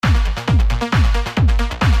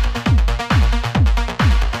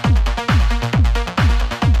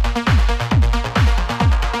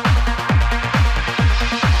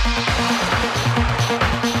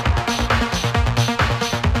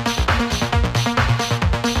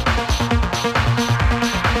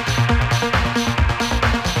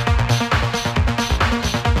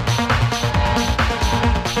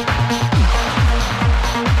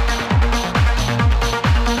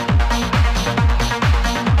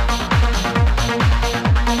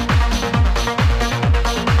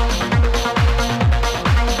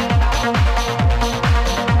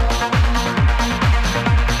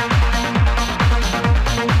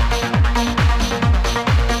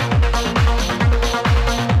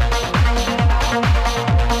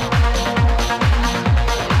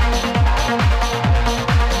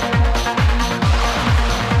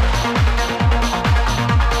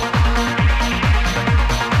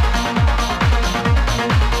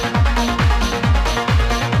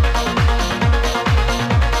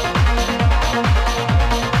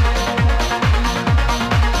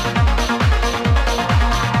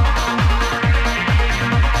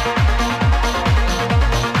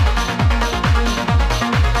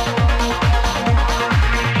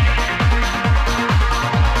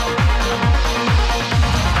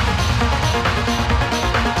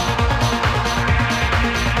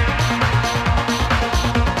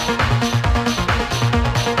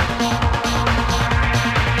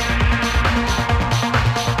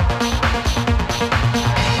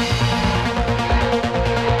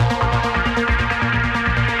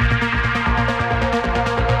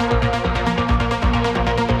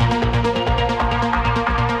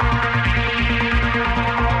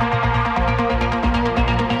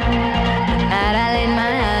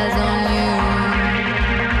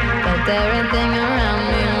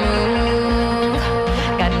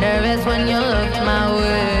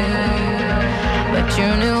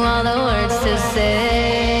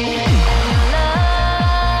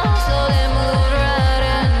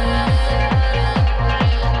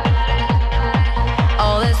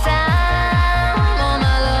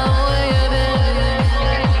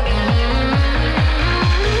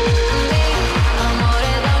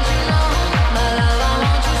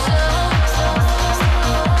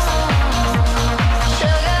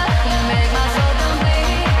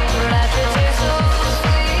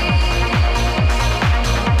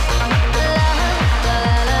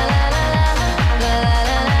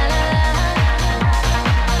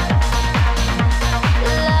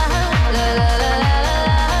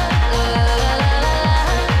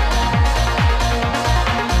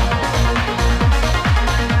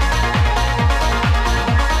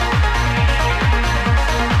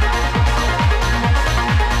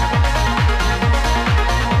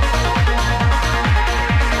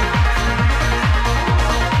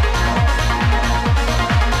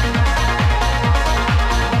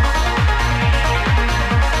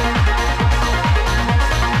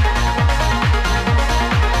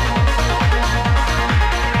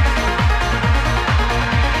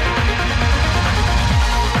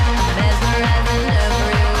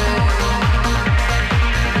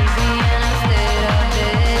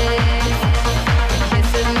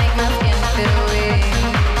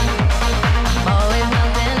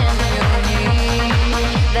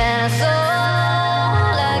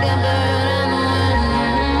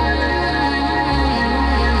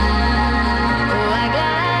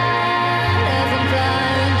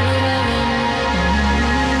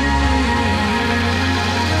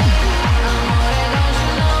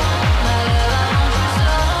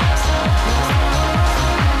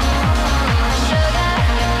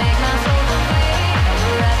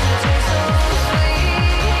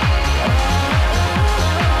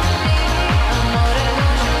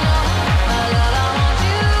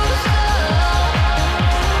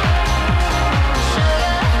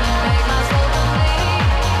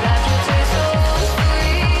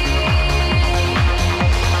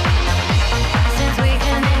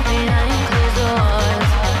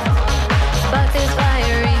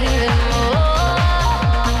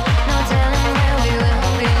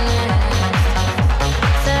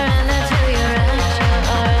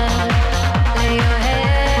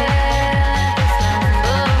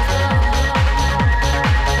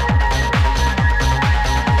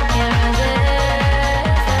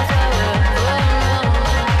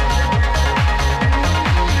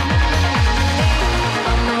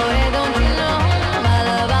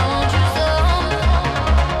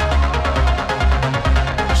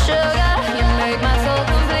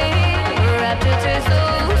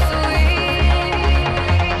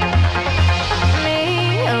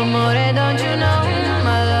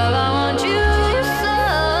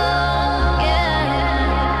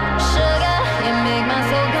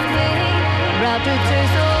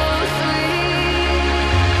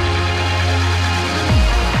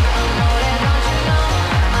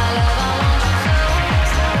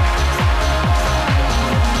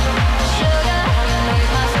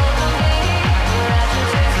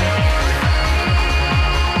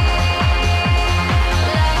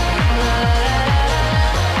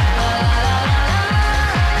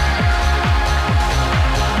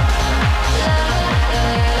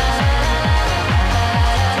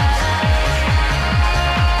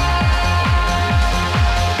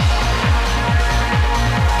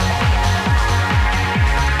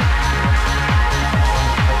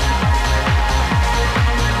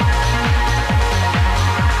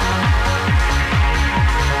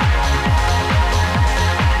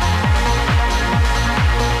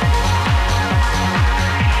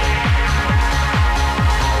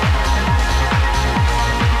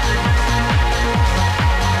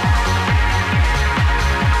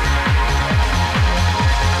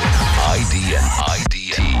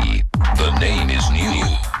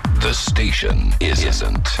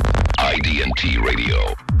IDT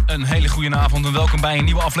Radio. Een hele goede avond en welkom bij een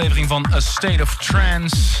nieuwe aflevering van A State of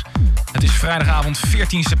Trance. Het is vrijdagavond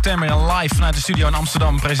 14 september en live vanuit de studio in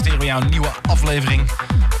Amsterdam presenteren we jou een nieuwe aflevering.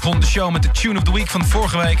 Begon de show met de Tune of the Week van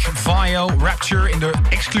vorige week. Vio, Rapture in de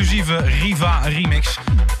exclusieve Riva remix.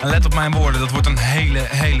 En let op mijn woorden, dat wordt een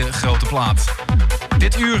hele grote plaat.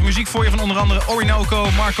 Dit uur muziek voor je van onder andere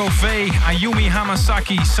Orinoco, Marco V, Ayumi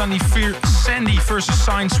Hamasaki, Sandy vs.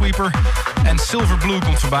 Sinesweeper en Silver Blue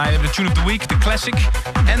komt voorbij. We hebben de Tune of the Week, de classic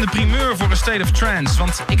en de primeur voor A State of Trance.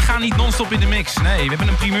 Want ik ga niet non-stop in de mix. Nee, we hebben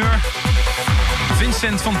een primeur.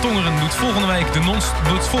 Vincent van Tongeren doet volgende week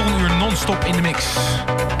doet volgende uur non-stop in de mix.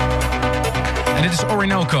 En dit is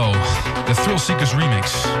Orinoco, de Thrill Seekers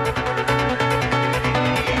remix.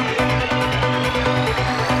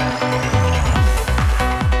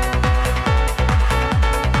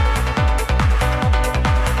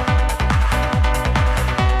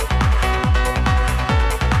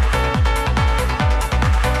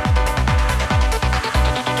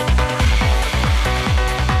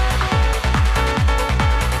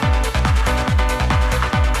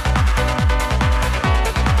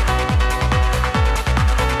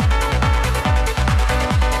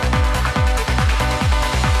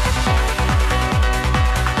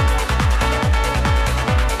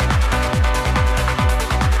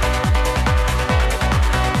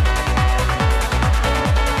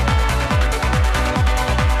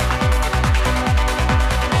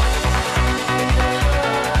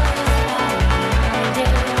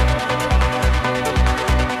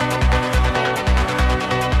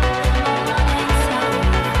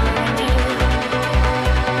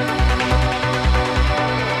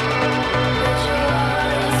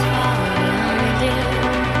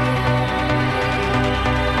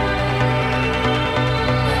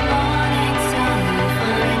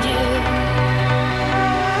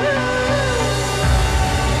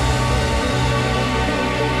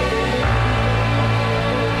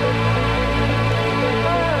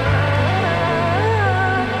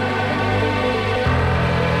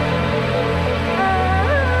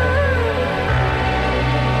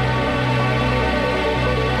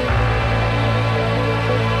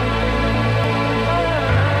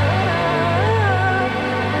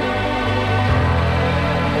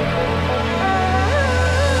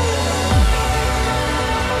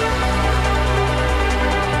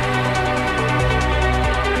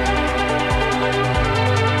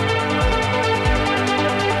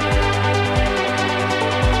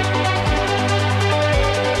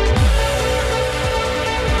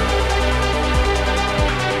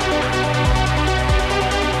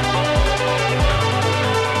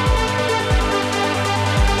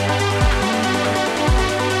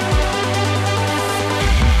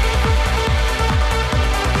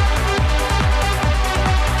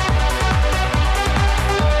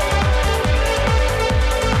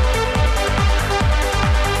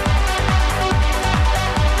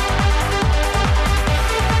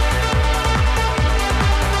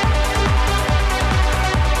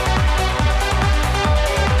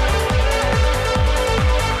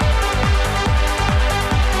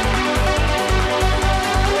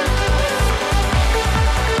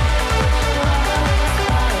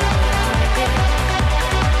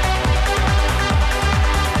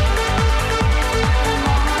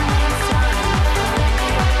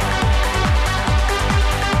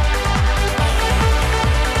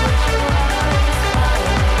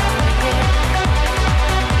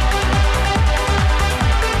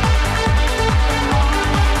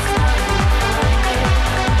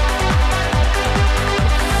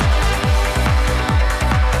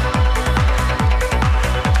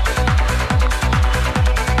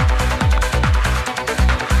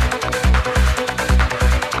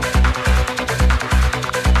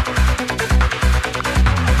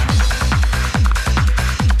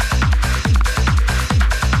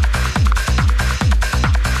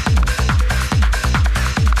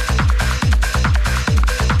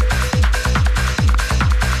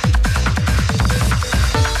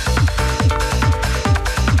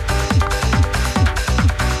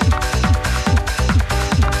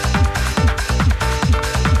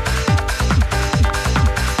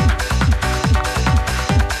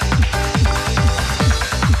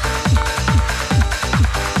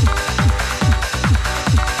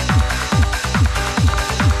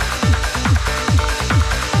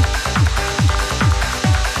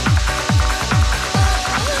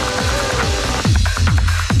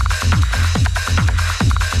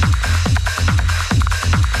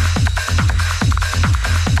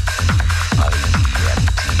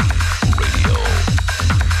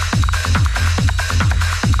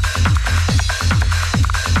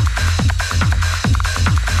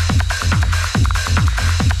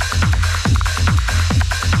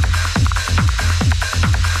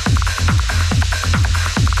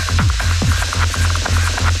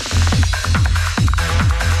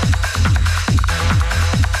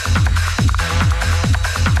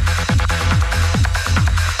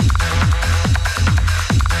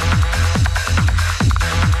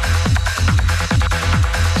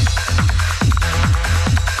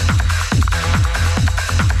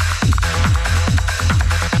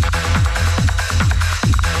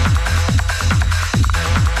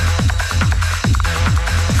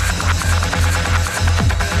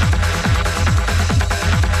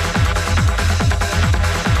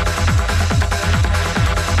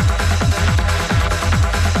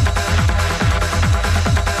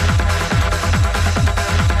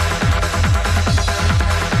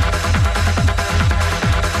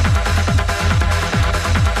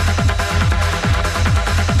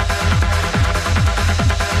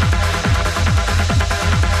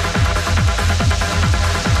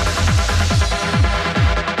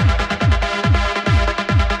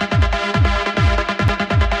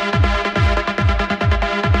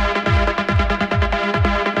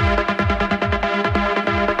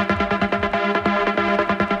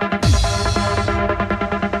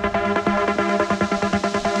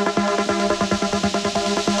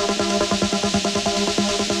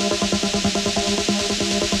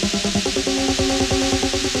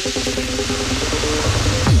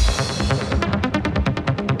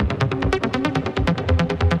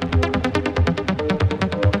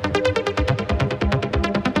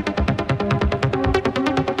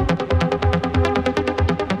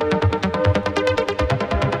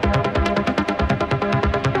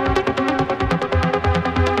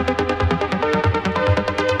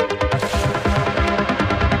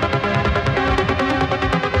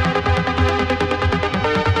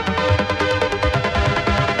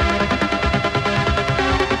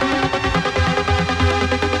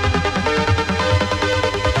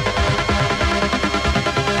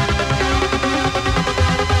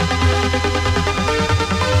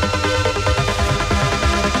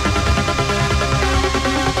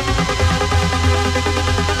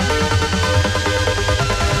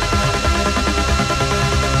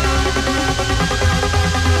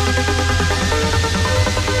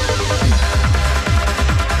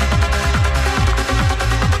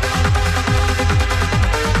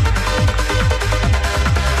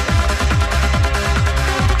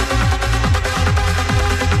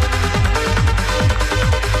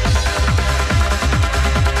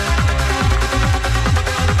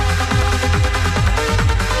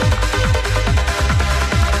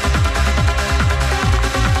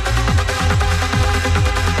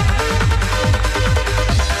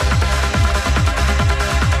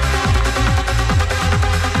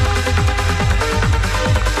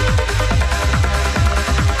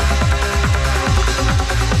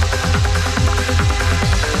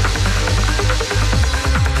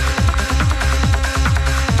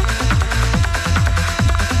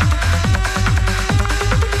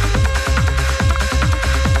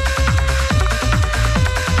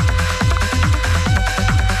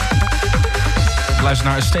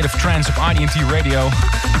 luistert naar A State of Trance op IDT Radio.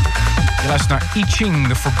 Je luistert naar I Ching,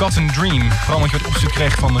 The Forgotten Dream. Vooral wat je wat opstuurt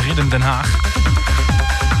kreeg van Rhythm Den Haag. Ik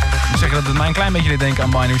moet zeggen dat het mij een klein beetje deed denken aan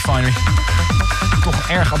Binary Finery. Toch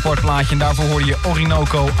een erg apart plaatje. En daarvoor hoorde je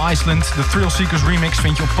Orinoco Iceland. De Thrill Seekers remix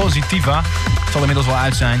vind je op Positiva. Het zal inmiddels wel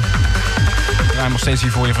uit zijn. Ik draai hem nog steeds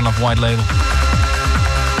hier voor je vanaf White Label.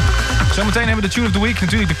 Zometeen hebben we de Tune of the Week,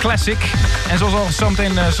 natuurlijk de classic. En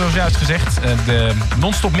zoals juist gezegd, de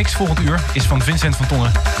non-stop mix volgend uur is van Vincent van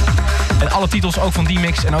Tongeren. En alle titels, ook van die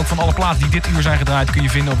mix en ook van alle platen die dit uur zijn gedraaid, kun je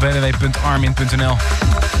vinden op www.armin.nl.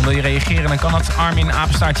 Wil je reageren, dan kan dat armin@id-t.com.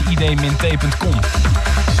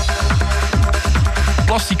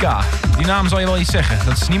 Plastica, die naam zal je wel iets zeggen.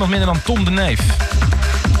 Dat is niemand minder dan Tom de Neef.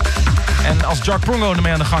 En als Jack Prongo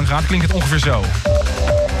ermee aan de gang gaat, klinkt het ongeveer zo.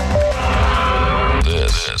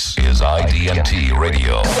 This is IDT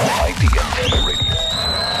Radio. IDT Radio.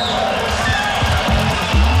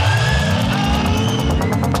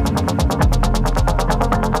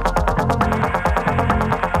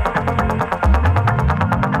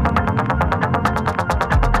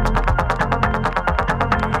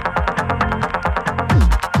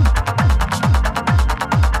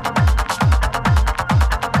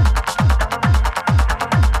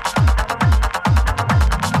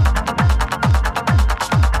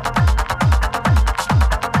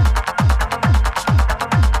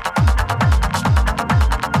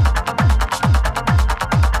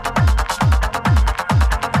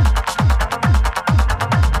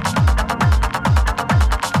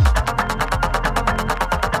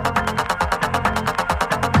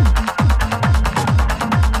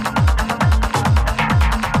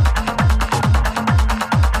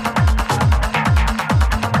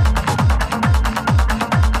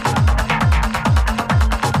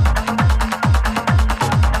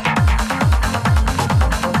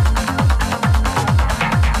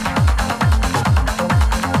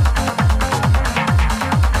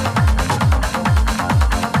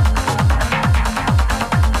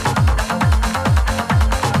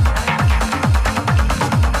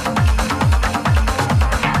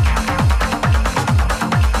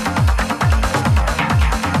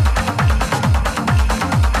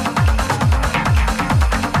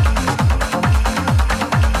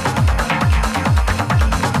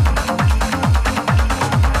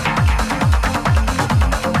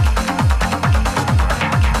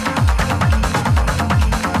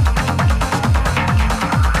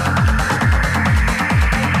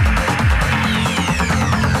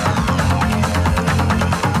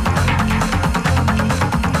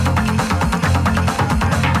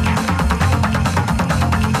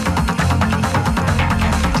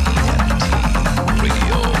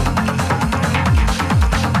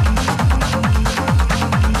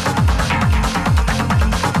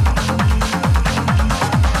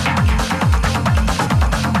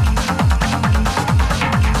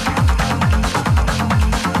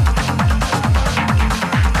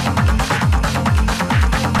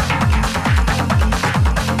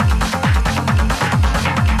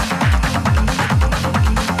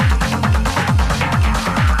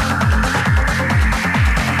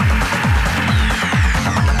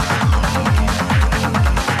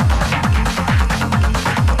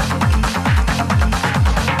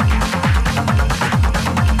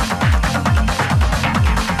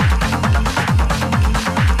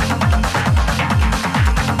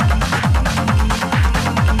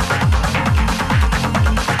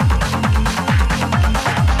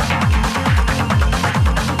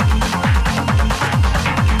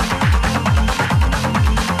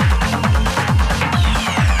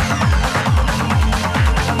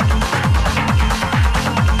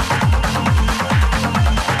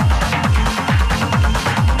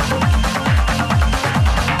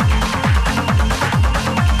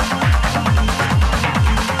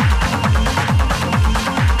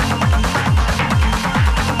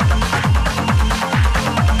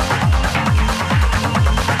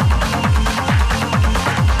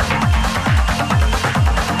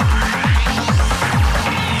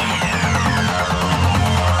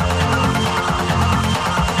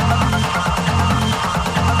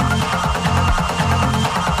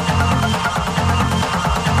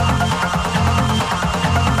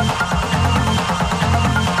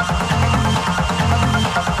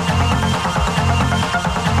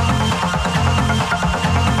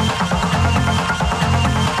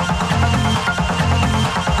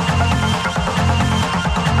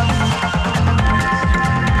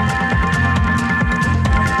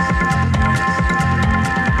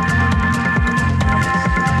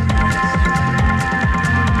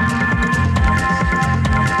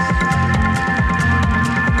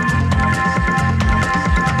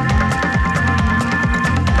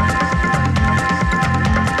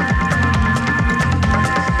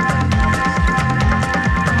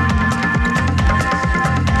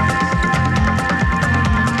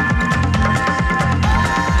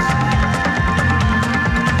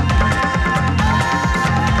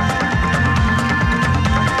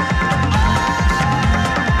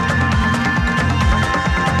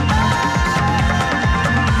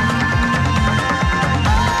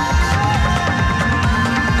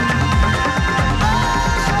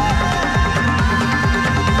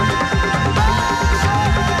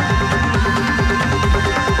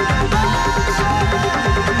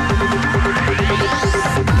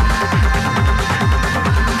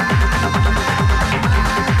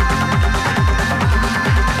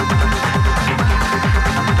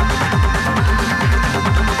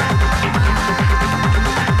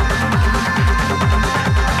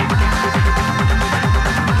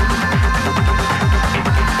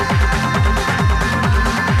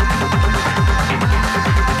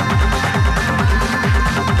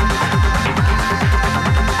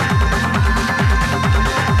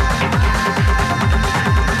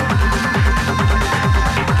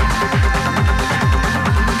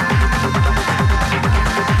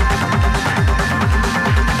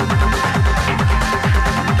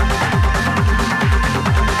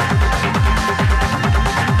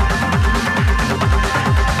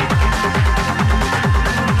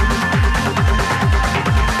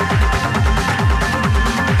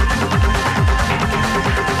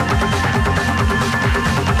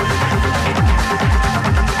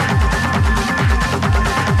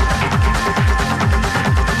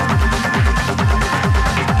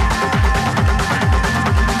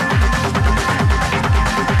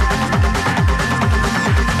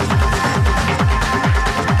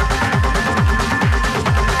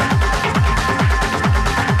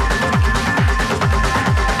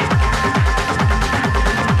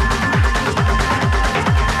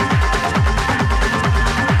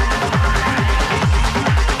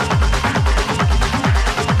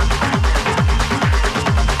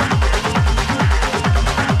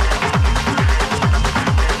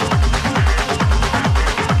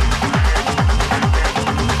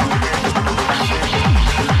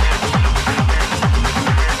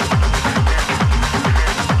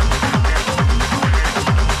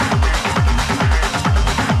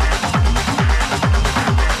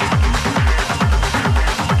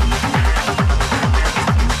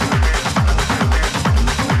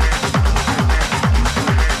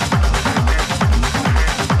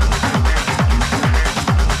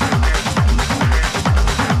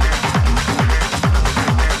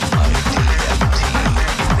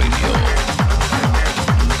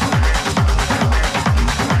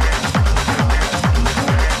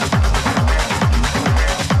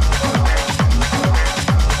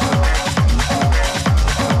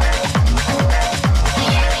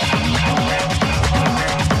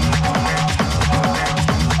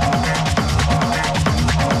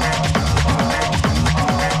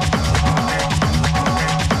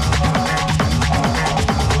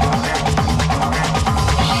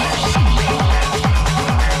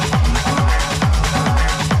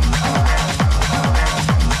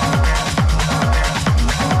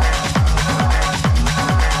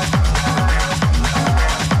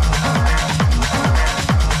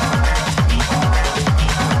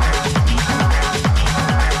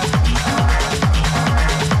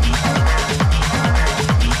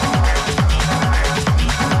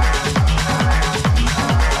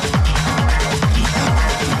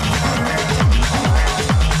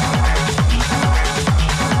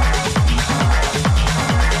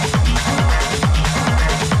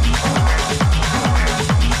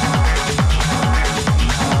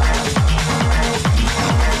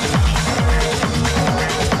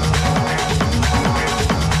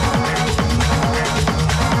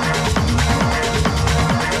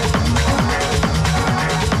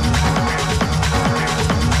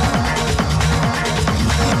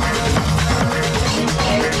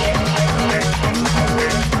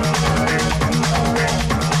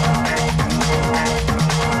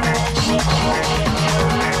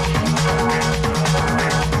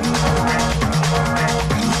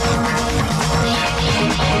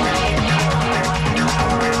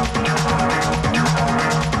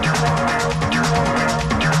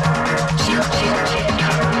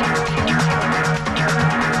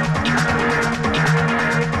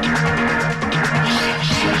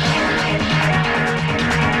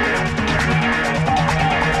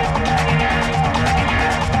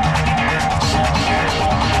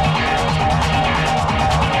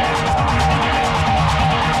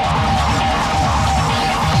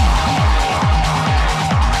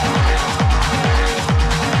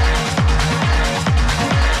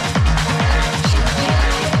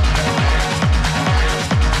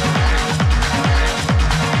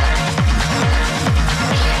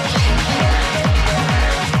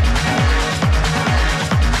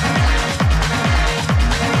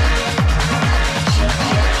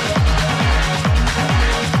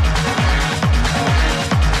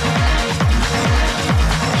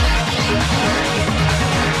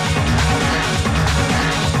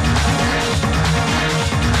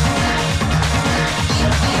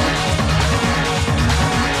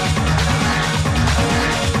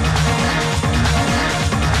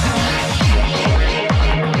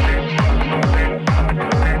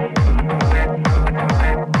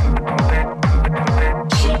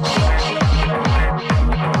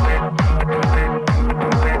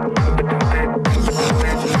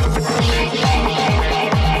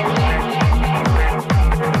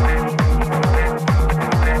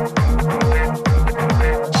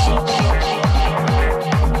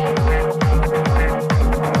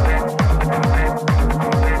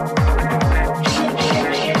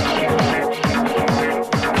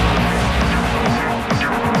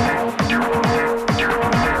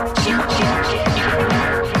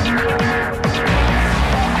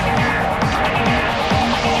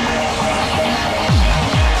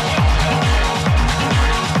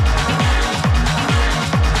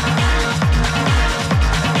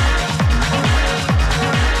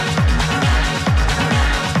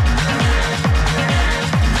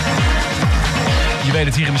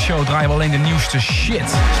 Edit hier in de show draaien we alleen de nieuwste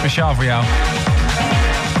shit. Speciaal voor jou.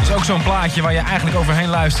 Dat is ook zo'n plaatje waar je eigenlijk overheen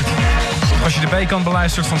luistert. Als je de B-kant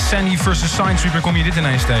beluistert van Sandy vs. Sinesweeper kom je dit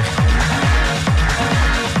ineens tegen.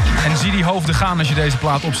 En zie die hoofden gaan als je deze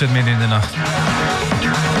plaat opzet midden in de nacht.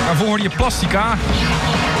 Daarvoor hoorde je Plastica.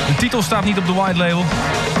 De titel staat niet op de white label.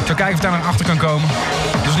 Ik zal kijken of daar naar achter kan komen.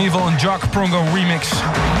 Dus in ieder geval een Jock Prongo remix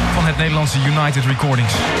van het Nederlandse United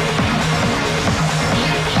Recordings.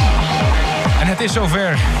 En het is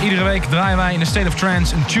zover. Iedere week draaien wij in de State of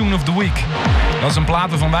Trance een Tune of the Week. Dat is een plaat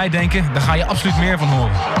waarvan wij denken, daar ga je absoluut meer van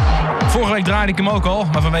horen. Vorige week draaide ik hem ook al,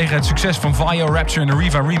 maar vanwege het succes van Vio Rapture en de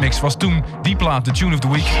Riva remix was toen die plaat de Tune of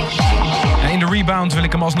the Week. En in de rebound wil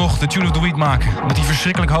ik hem alsnog de Tune of the Week maken, omdat hij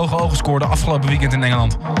verschrikkelijk hoge ogen scoorde afgelopen weekend in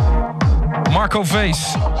Engeland. Marco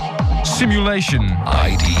Vase, Simulation.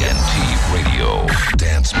 IDNT Radio.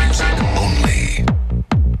 Dance music only.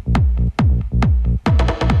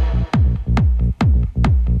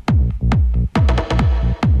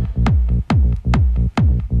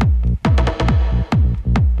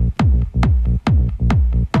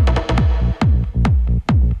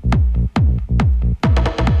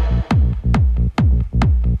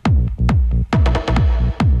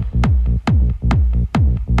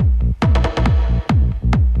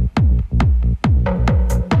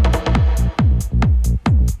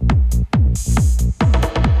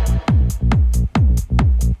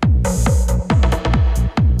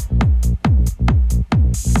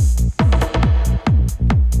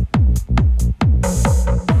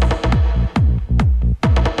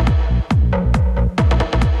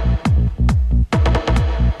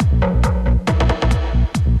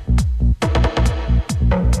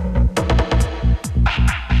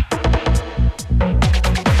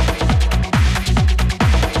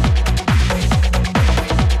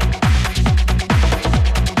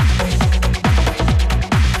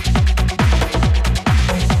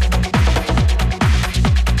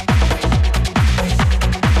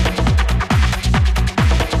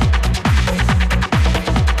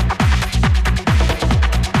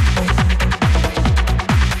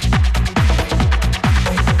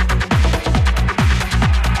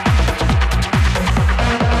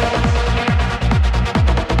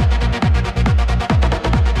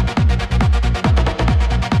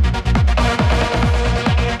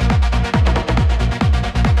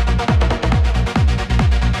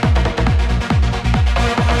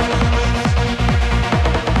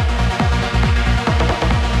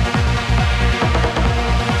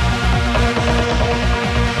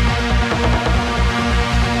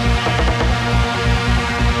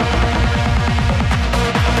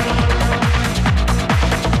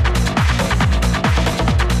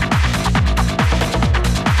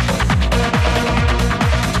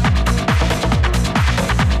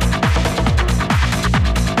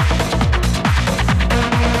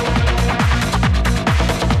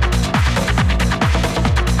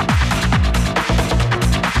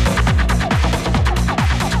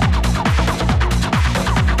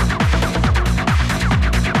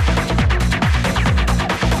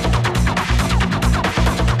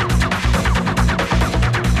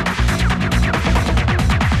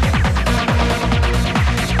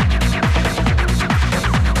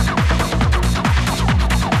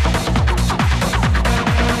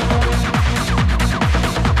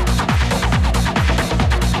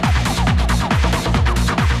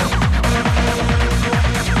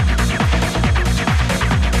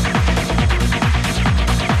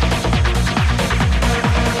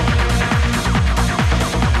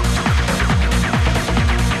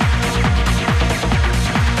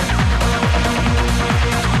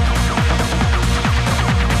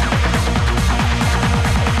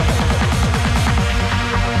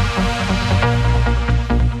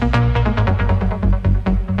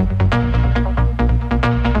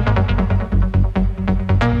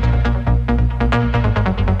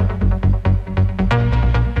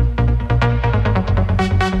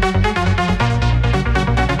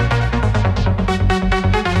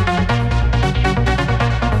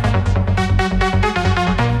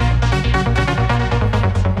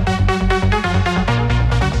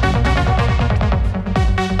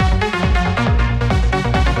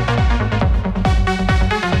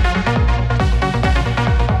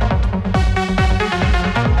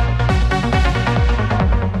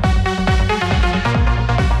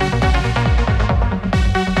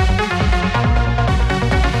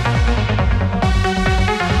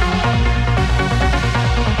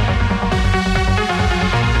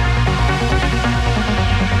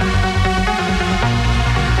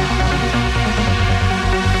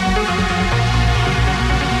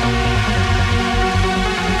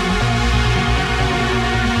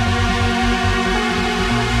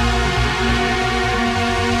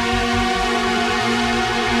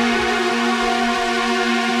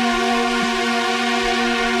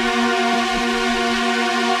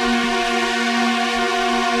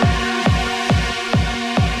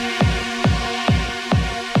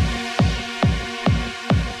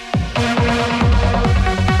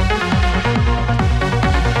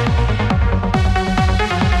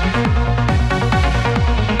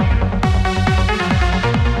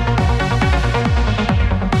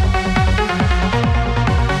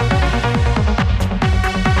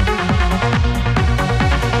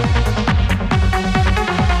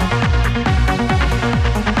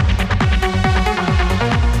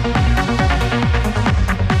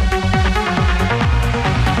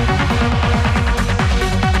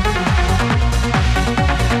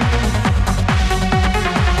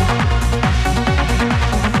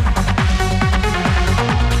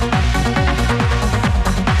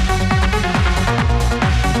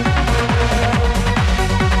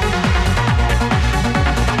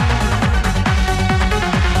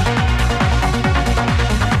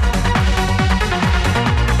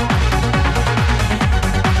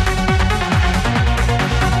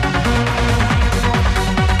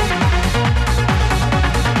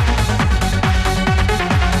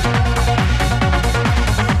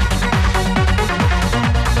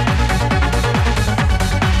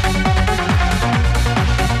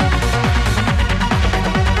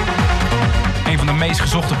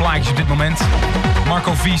 op dit moment.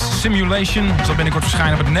 Marco V's Simulation zal binnenkort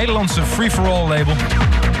verschijnen op het Nederlandse Free For All label.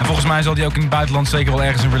 En volgens mij zal hij ook in het buitenland zeker wel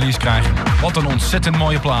ergens een release krijgen. Wat een ontzettend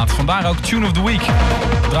mooie plaat. Vandaar ook Tune of the Week.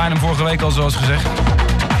 We draaiden hem vorige week al, zoals gezegd.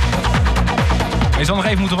 Je zal nog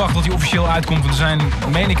even moeten wachten tot hij officieel uitkomt. Want er zijn,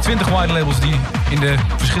 meen ik, 20 white labels die in de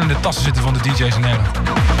verschillende tassen zitten van de DJ's in Nederland.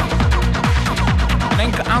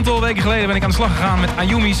 Een aantal weken geleden ben ik aan de slag gegaan met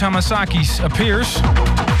Ayumi Hamasaki's Appears.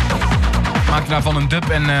 Maakte daarvan een dub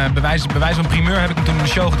en bewijs van primeur heb ik hem toen in de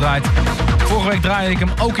show gedraaid. Vorige week draaide ik hem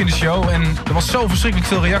ook in de show en er was zo verschrikkelijk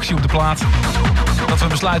veel reactie op de plaat dat we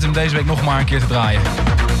besluiten hem deze week nog maar een keer te draaien.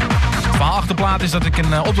 Het verhaal achter de plaat is dat ik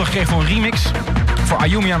een opdracht kreeg voor een remix voor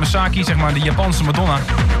Ayumi Hamasaki, zeg maar de Japanse Madonna.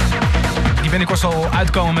 Die binnenkort zal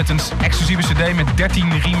uitkomen met een exclusieve cd met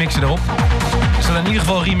 13 remixen erop. Er zullen in ieder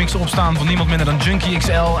geval remixen opstaan van niemand minder dan Junkie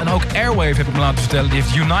XL. En ook Airwave heb ik me laten vertellen, die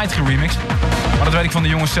heeft Unite geremixed. Maar dat weet ik van de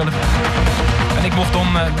jongens zelf. En ik mocht dan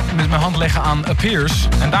met mijn hand leggen aan Appears.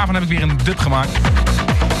 En daarvan heb ik weer een dub gemaakt.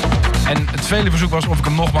 En het vele verzoek was of ik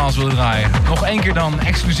hem nogmaals wilde draaien. Nog één keer dan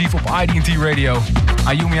exclusief op IDT Radio.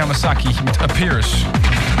 Ayumi Hamasaki met Appears.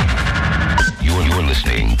 You're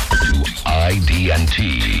listening to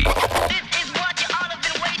IDT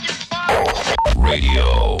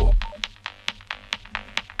Radio.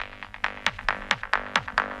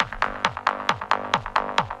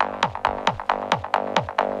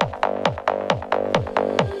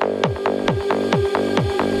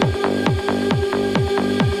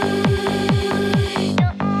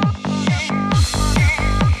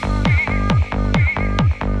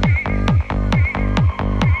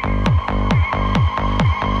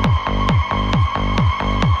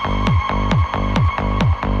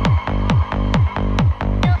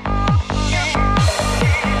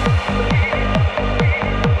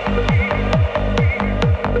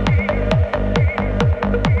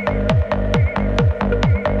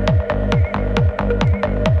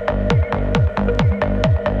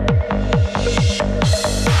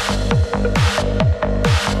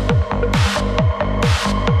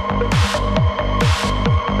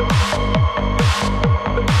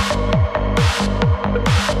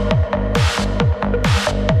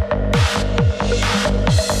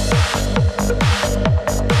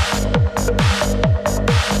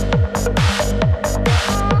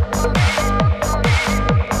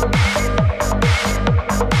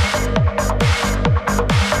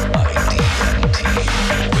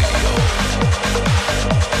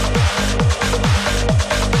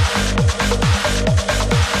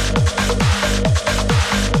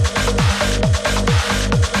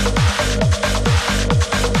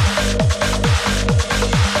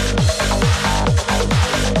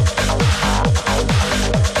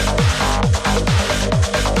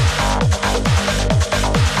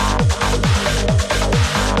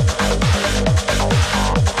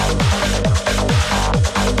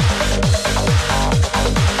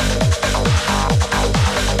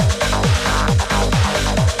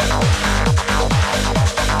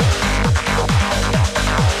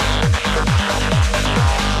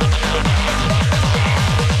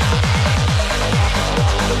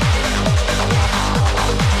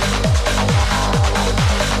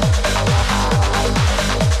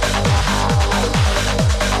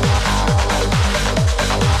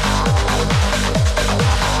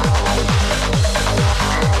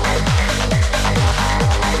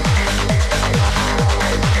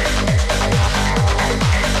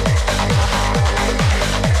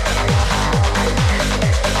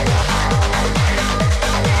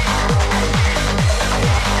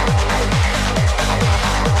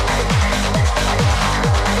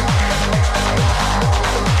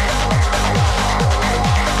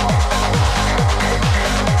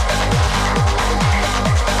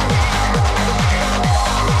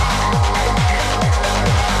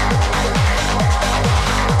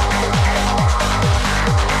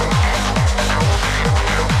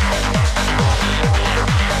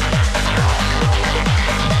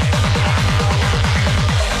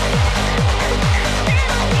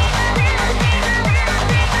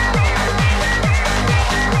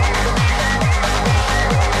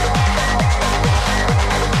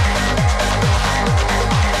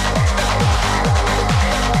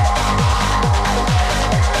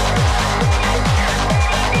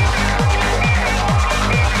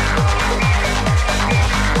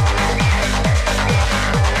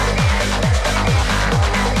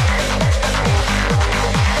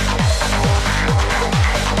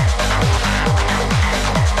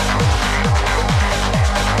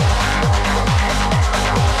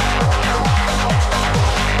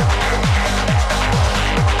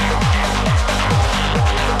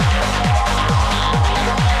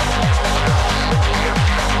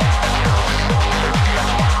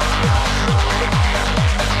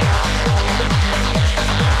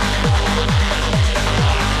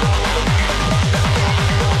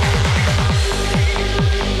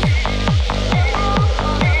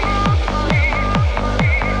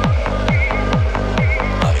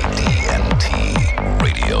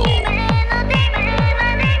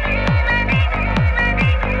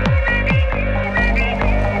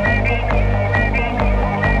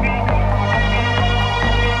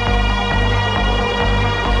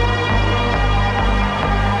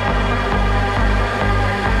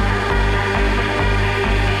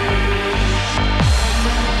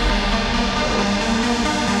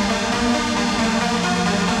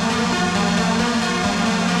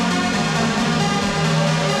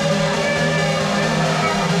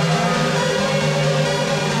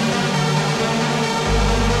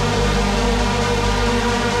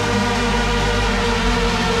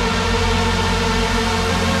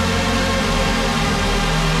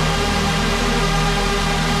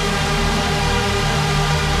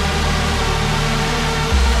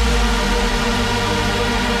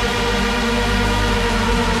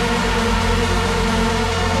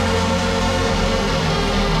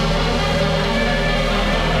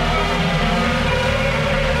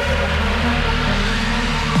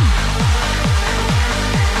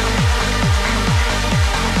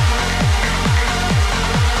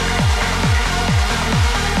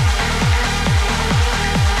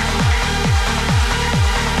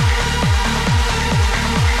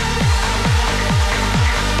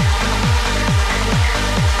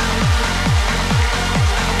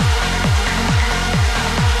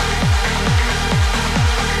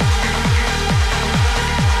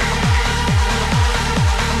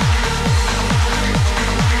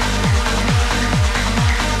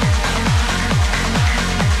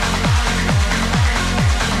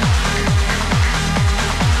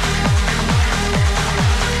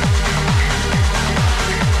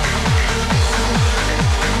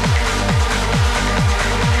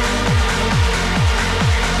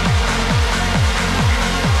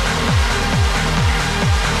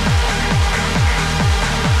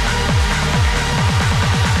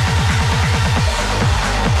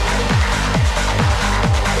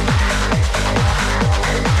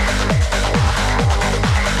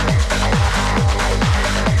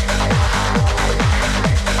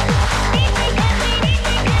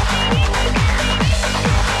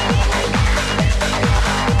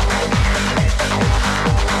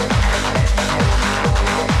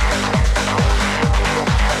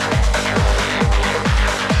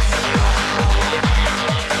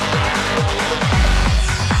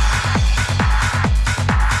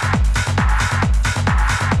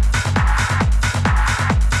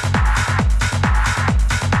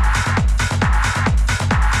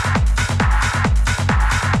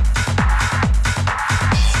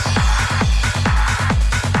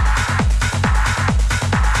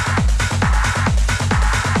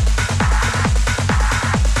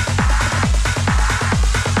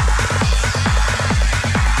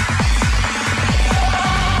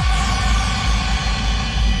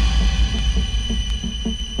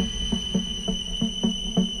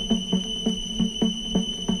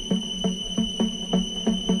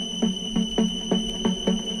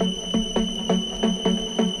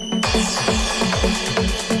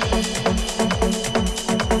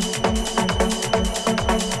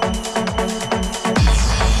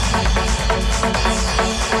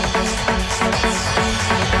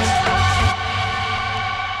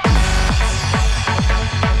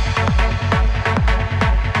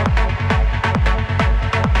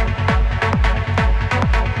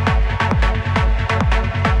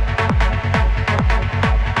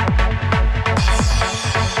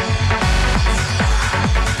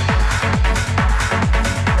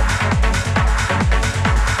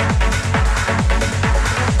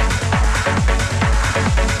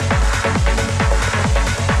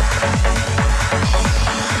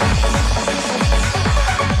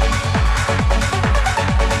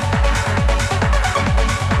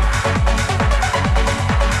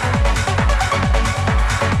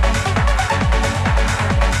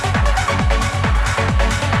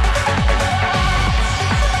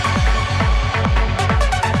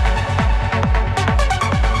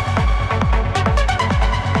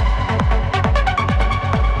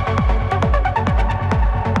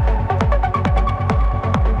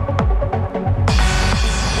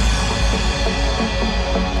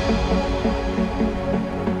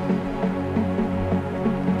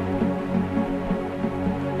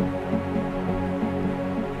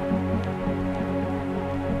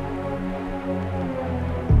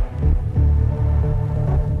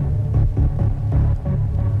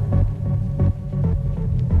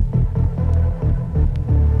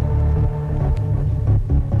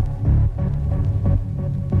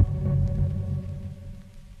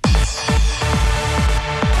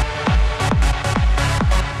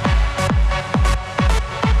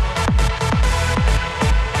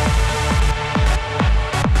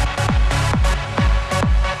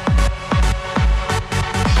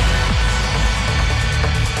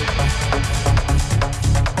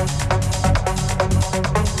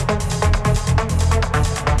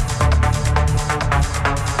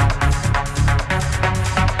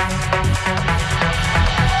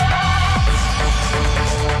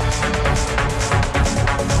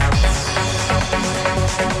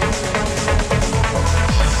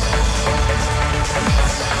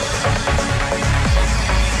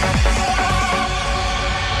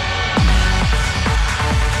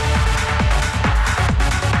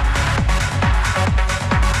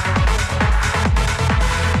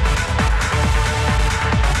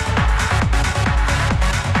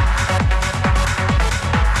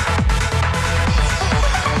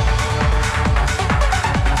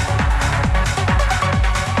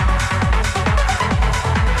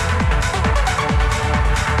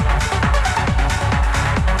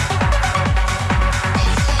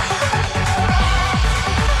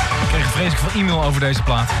 veel e-mail over deze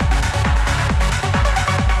plaat.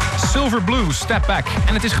 Silver Blue, Step Back.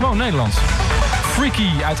 En het is gewoon Nederlands. Freaky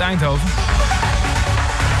uit Eindhoven.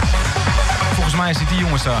 Volgens mij zit die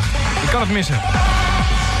jongens daar. Ik kan het missen.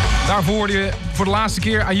 Daarvoor hoorde je voor de laatste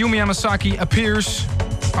keer Ayumi Hamasaki Appears.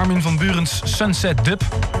 Armin van Buurens Sunset Dub.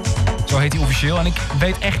 Zo heet hij officieel. En ik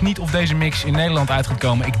weet echt niet of deze mix in Nederland uit gaat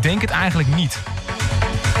komen. Ik denk het eigenlijk niet.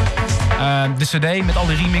 De cd met al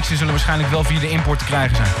die remixen zullen waarschijnlijk wel via de import te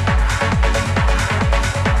krijgen zijn.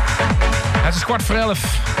 Het is 11:15.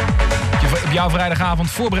 Op jouw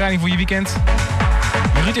vrijdagavond, voorbereiding voor je weekend.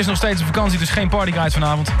 Ruud is nog steeds op vakantie, dus geen partyguide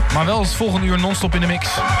vanavond. Maar wel het volgende uur non-stop in de mix.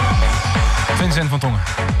 Vincent van Tongen.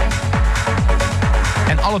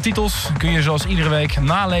 En alle titels kun je zoals iedere week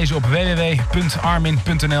nalezen op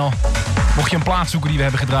www.armin.nl. Mocht je een plaat zoeken die we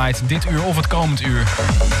hebben gedraaid, dit uur of het komend uur.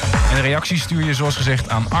 En de reacties stuur je zoals gezegd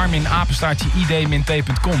aan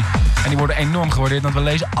armin@id-t.com. En die worden enorm gewaardeerd, want we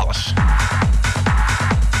lezen alles.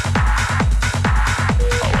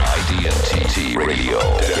 IDNT Radio.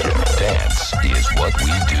 Dance is what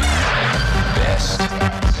we do best.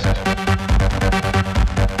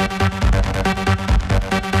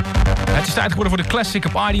 Het is tijd geworden voor de classic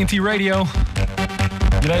op IDNT Radio.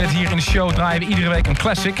 Je weet het, hier in de show draaien we iedere week een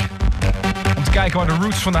classic. Om te kijken waar de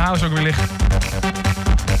roots van de house ook weer liggen.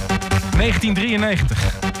 1993.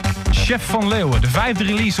 Chef van Leeuwen, de 5e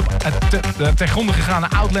release op de ten gronde gegaane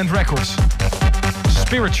Outland Records.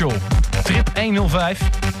 Spiritual, Trip 105.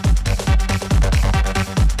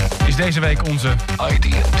 Is deze week onze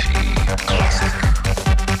IDNT Classic.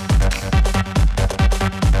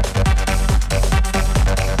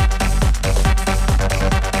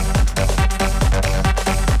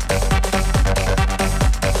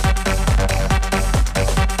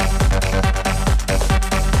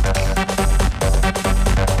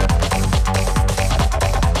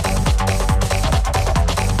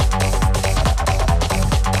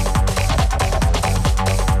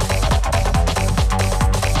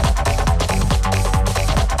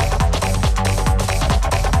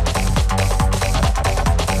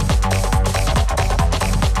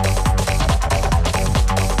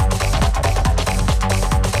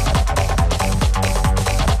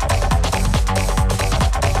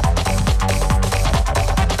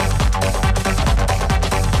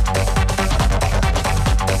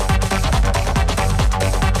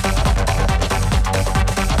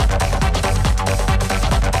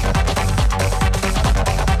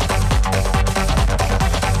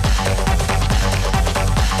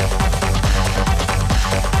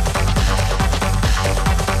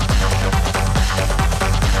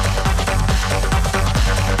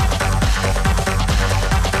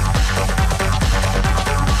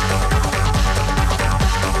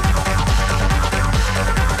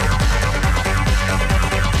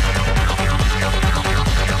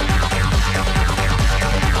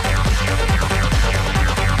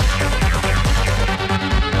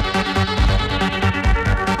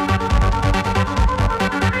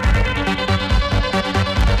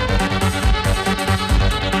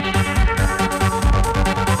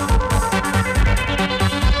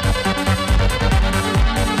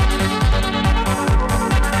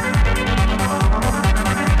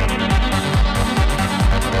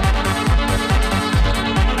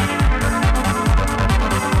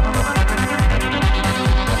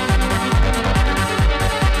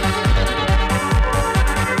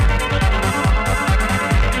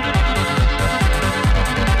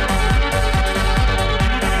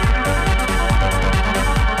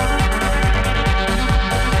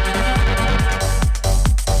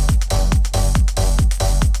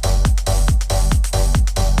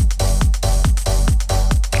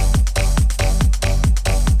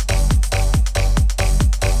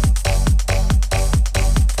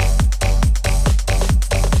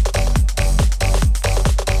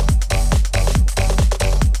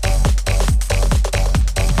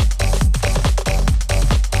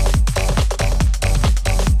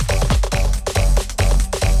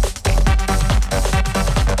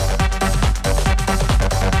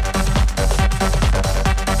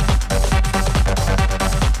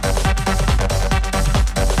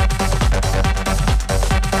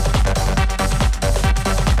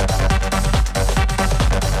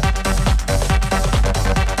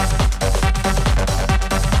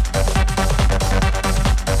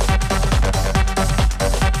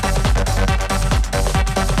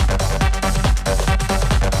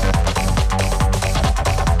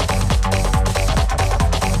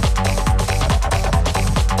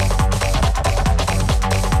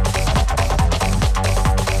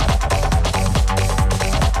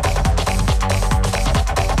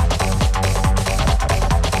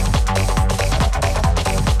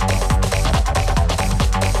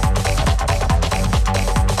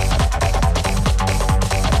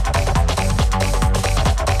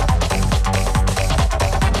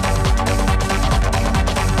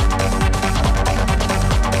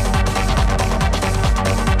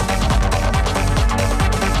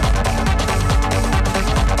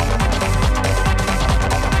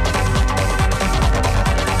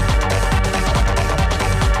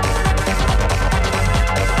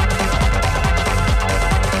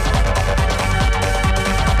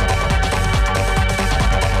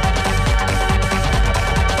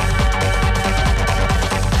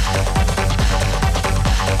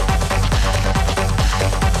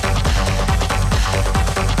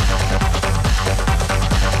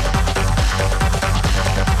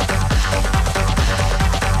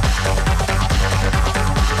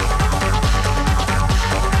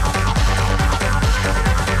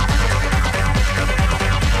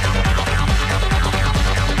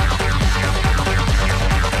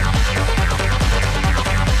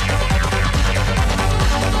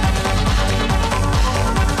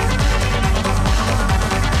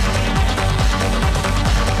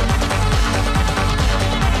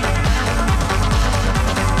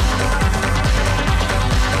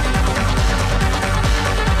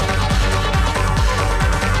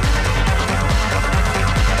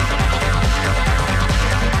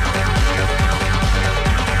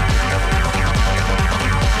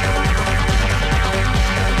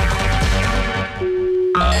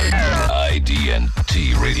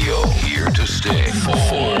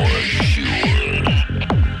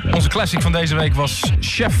 classic van deze week was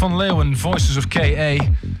Chef van Leeuwen, Voices of K.A.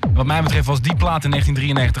 Wat mij betreft was die plaat in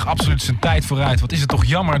 1993 absoluut zijn tijd vooruit. Wat is het toch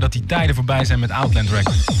jammer dat die tijden voorbij zijn met Outland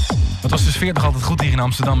Records. Wat was de sfeer toch altijd goed hier in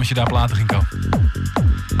Amsterdam als je daar platen ging kopen.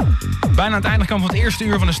 Bijna aan het einde kwam van het eerste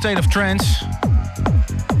uur van de State of Trance.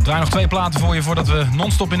 Ik draai nog 2 platen voor je voordat we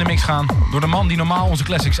non-stop in de mix gaan. Door de man die normaal onze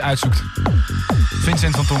classics uitzoekt.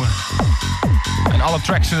 Vincent van Tongen. En alle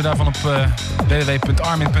tracks zullen daarvan op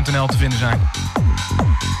www.armin.nl te vinden zijn.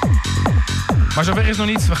 Maar zover is het nog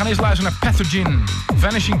niet. We gaan eerst luisteren naar Pathogen.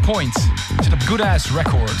 Vanishing Point. Zit op Good Ass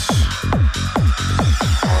Records.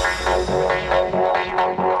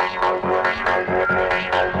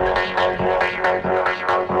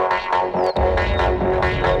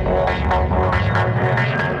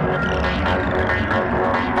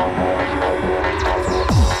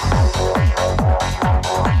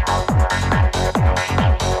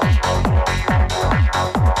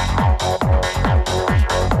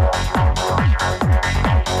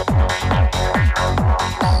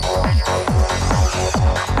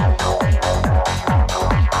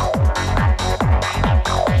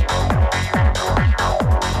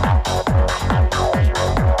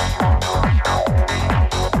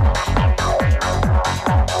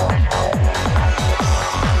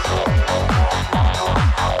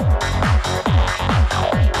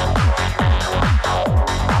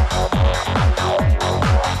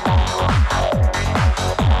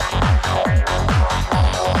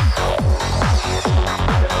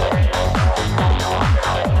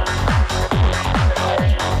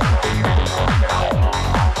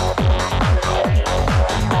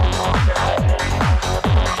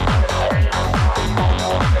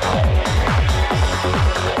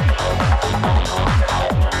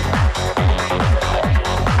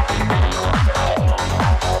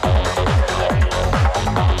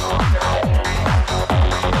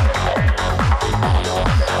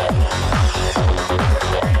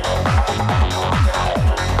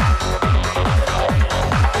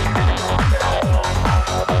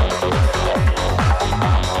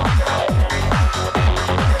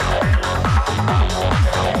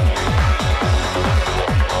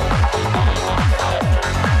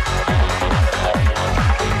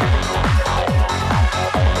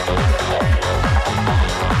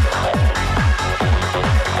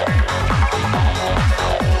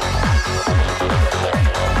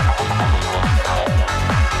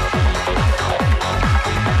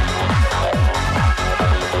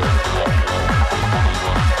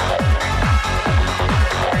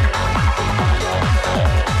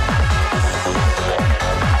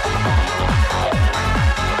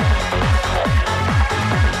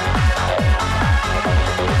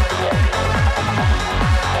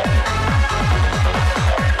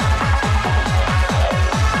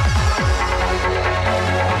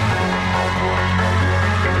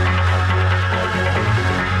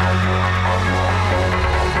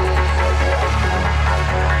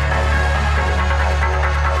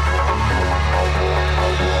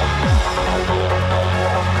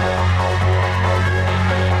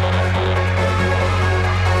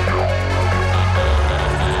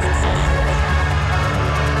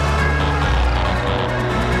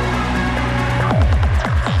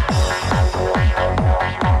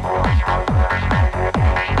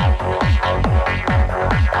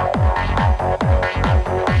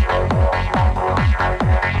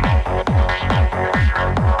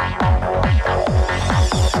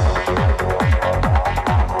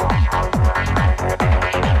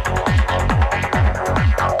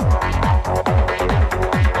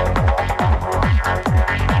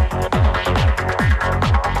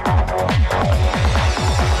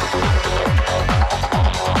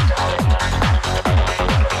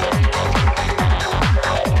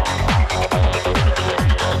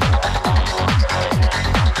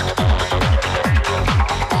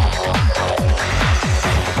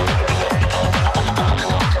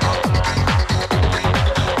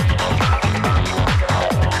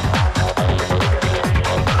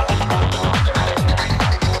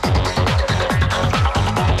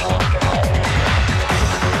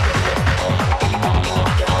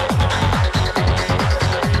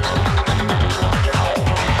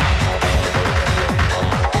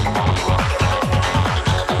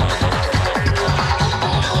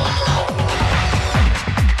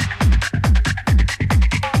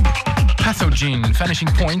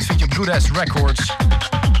 Vanishing Point vind je op Good Ass Records.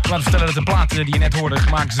 Ik laat vertellen dat de platen die je net hoorde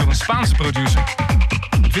gemaakt is door een Spaanse producer.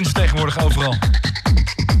 Je vindt ze tegenwoordig overal.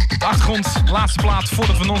 De achtergrond, laatste plaat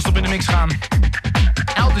voordat we non-stop in de mix gaan.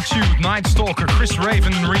 Altitude, Night Stalker, Chris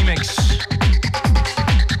Raven remix.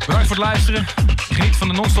 Bedankt voor het luisteren. Geniet van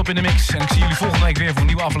de non-stop in de mix. En ik zie jullie volgende week weer voor een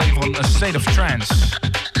nieuwe aflevering van A State of Trance.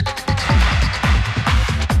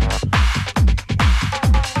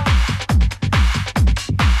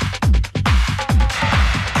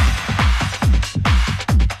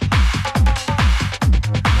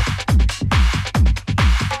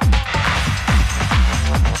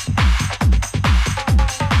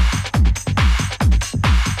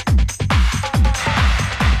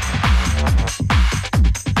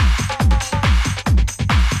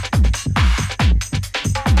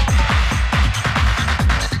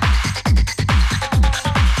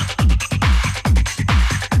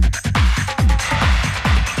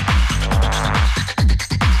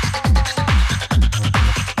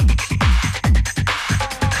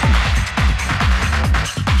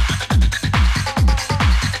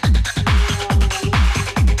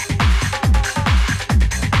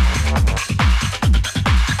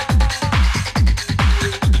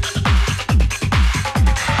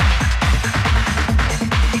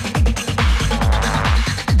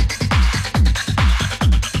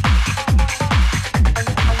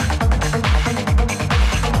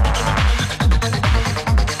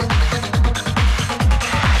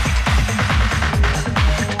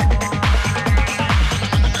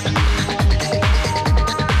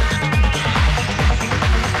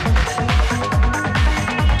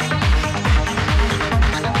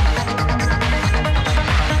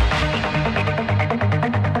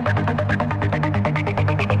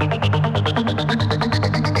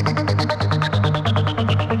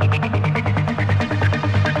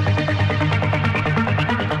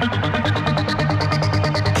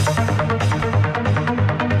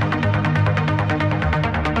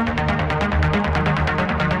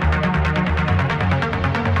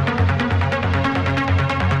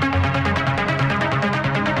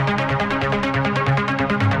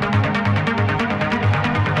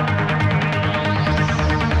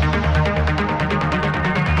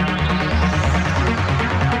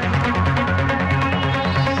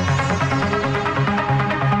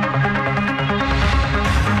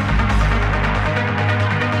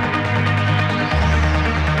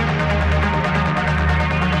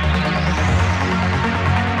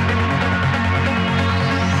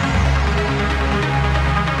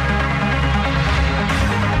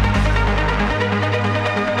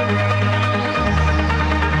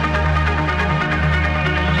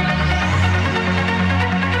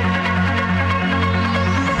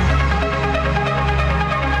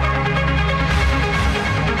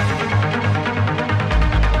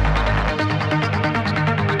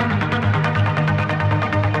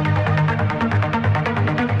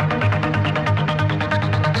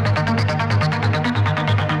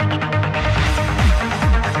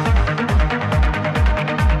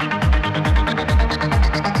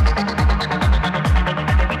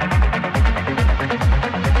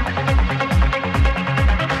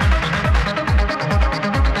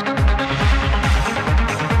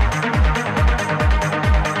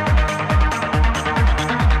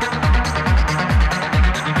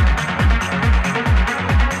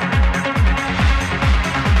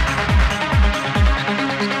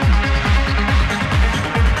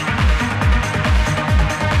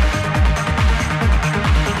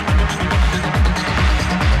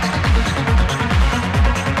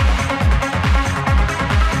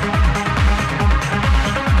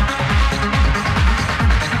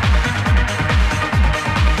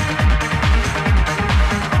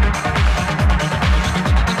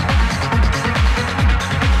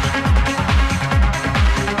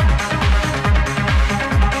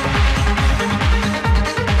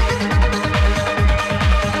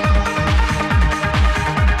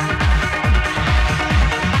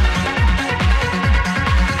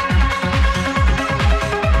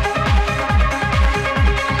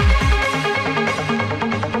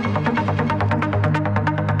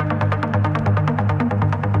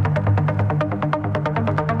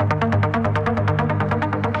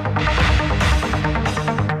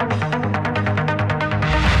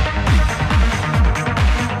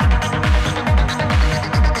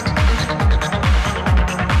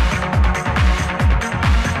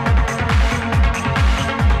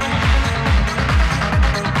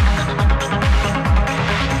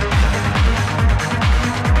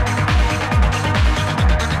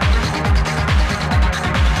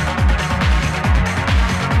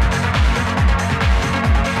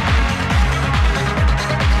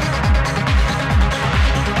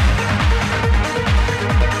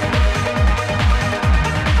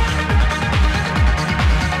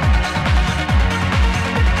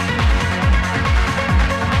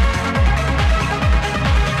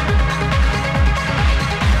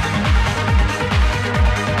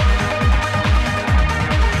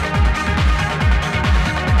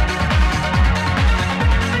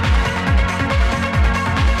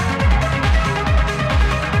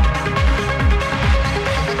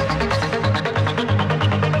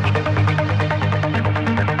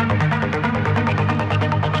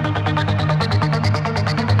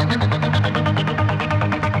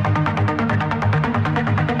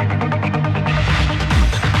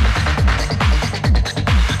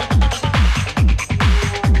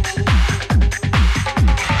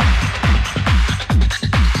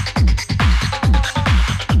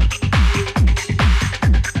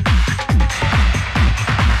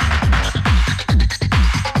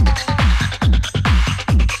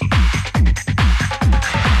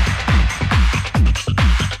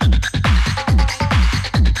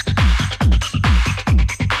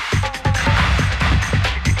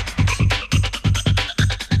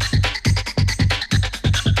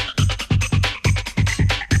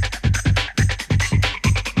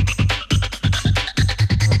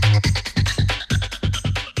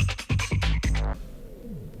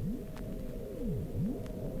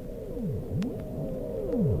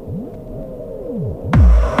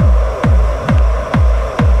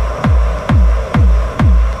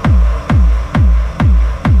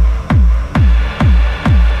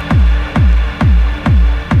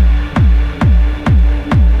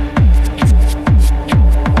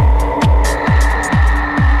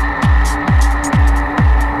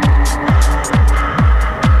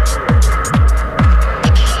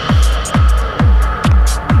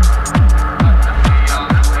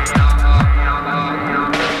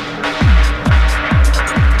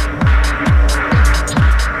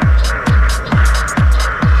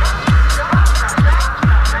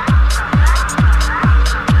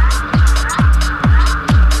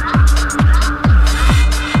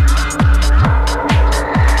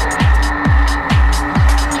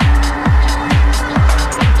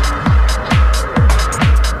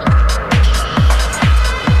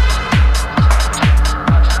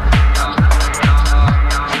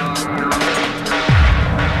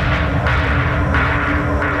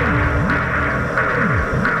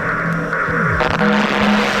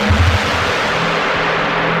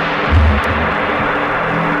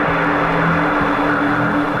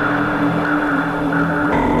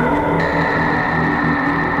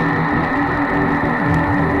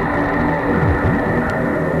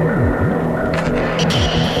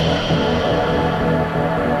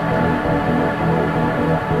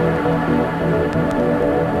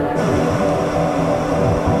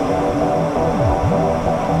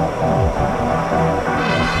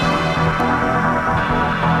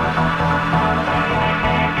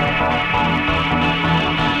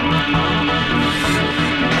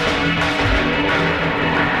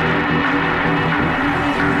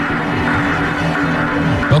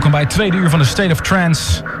 Welkom bij het tweede uur van de State of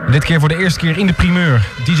Trance. Dit keer voor de eerste keer in de primeur.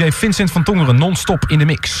 DJ Vincent van Tongeren non-stop in de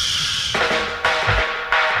mix.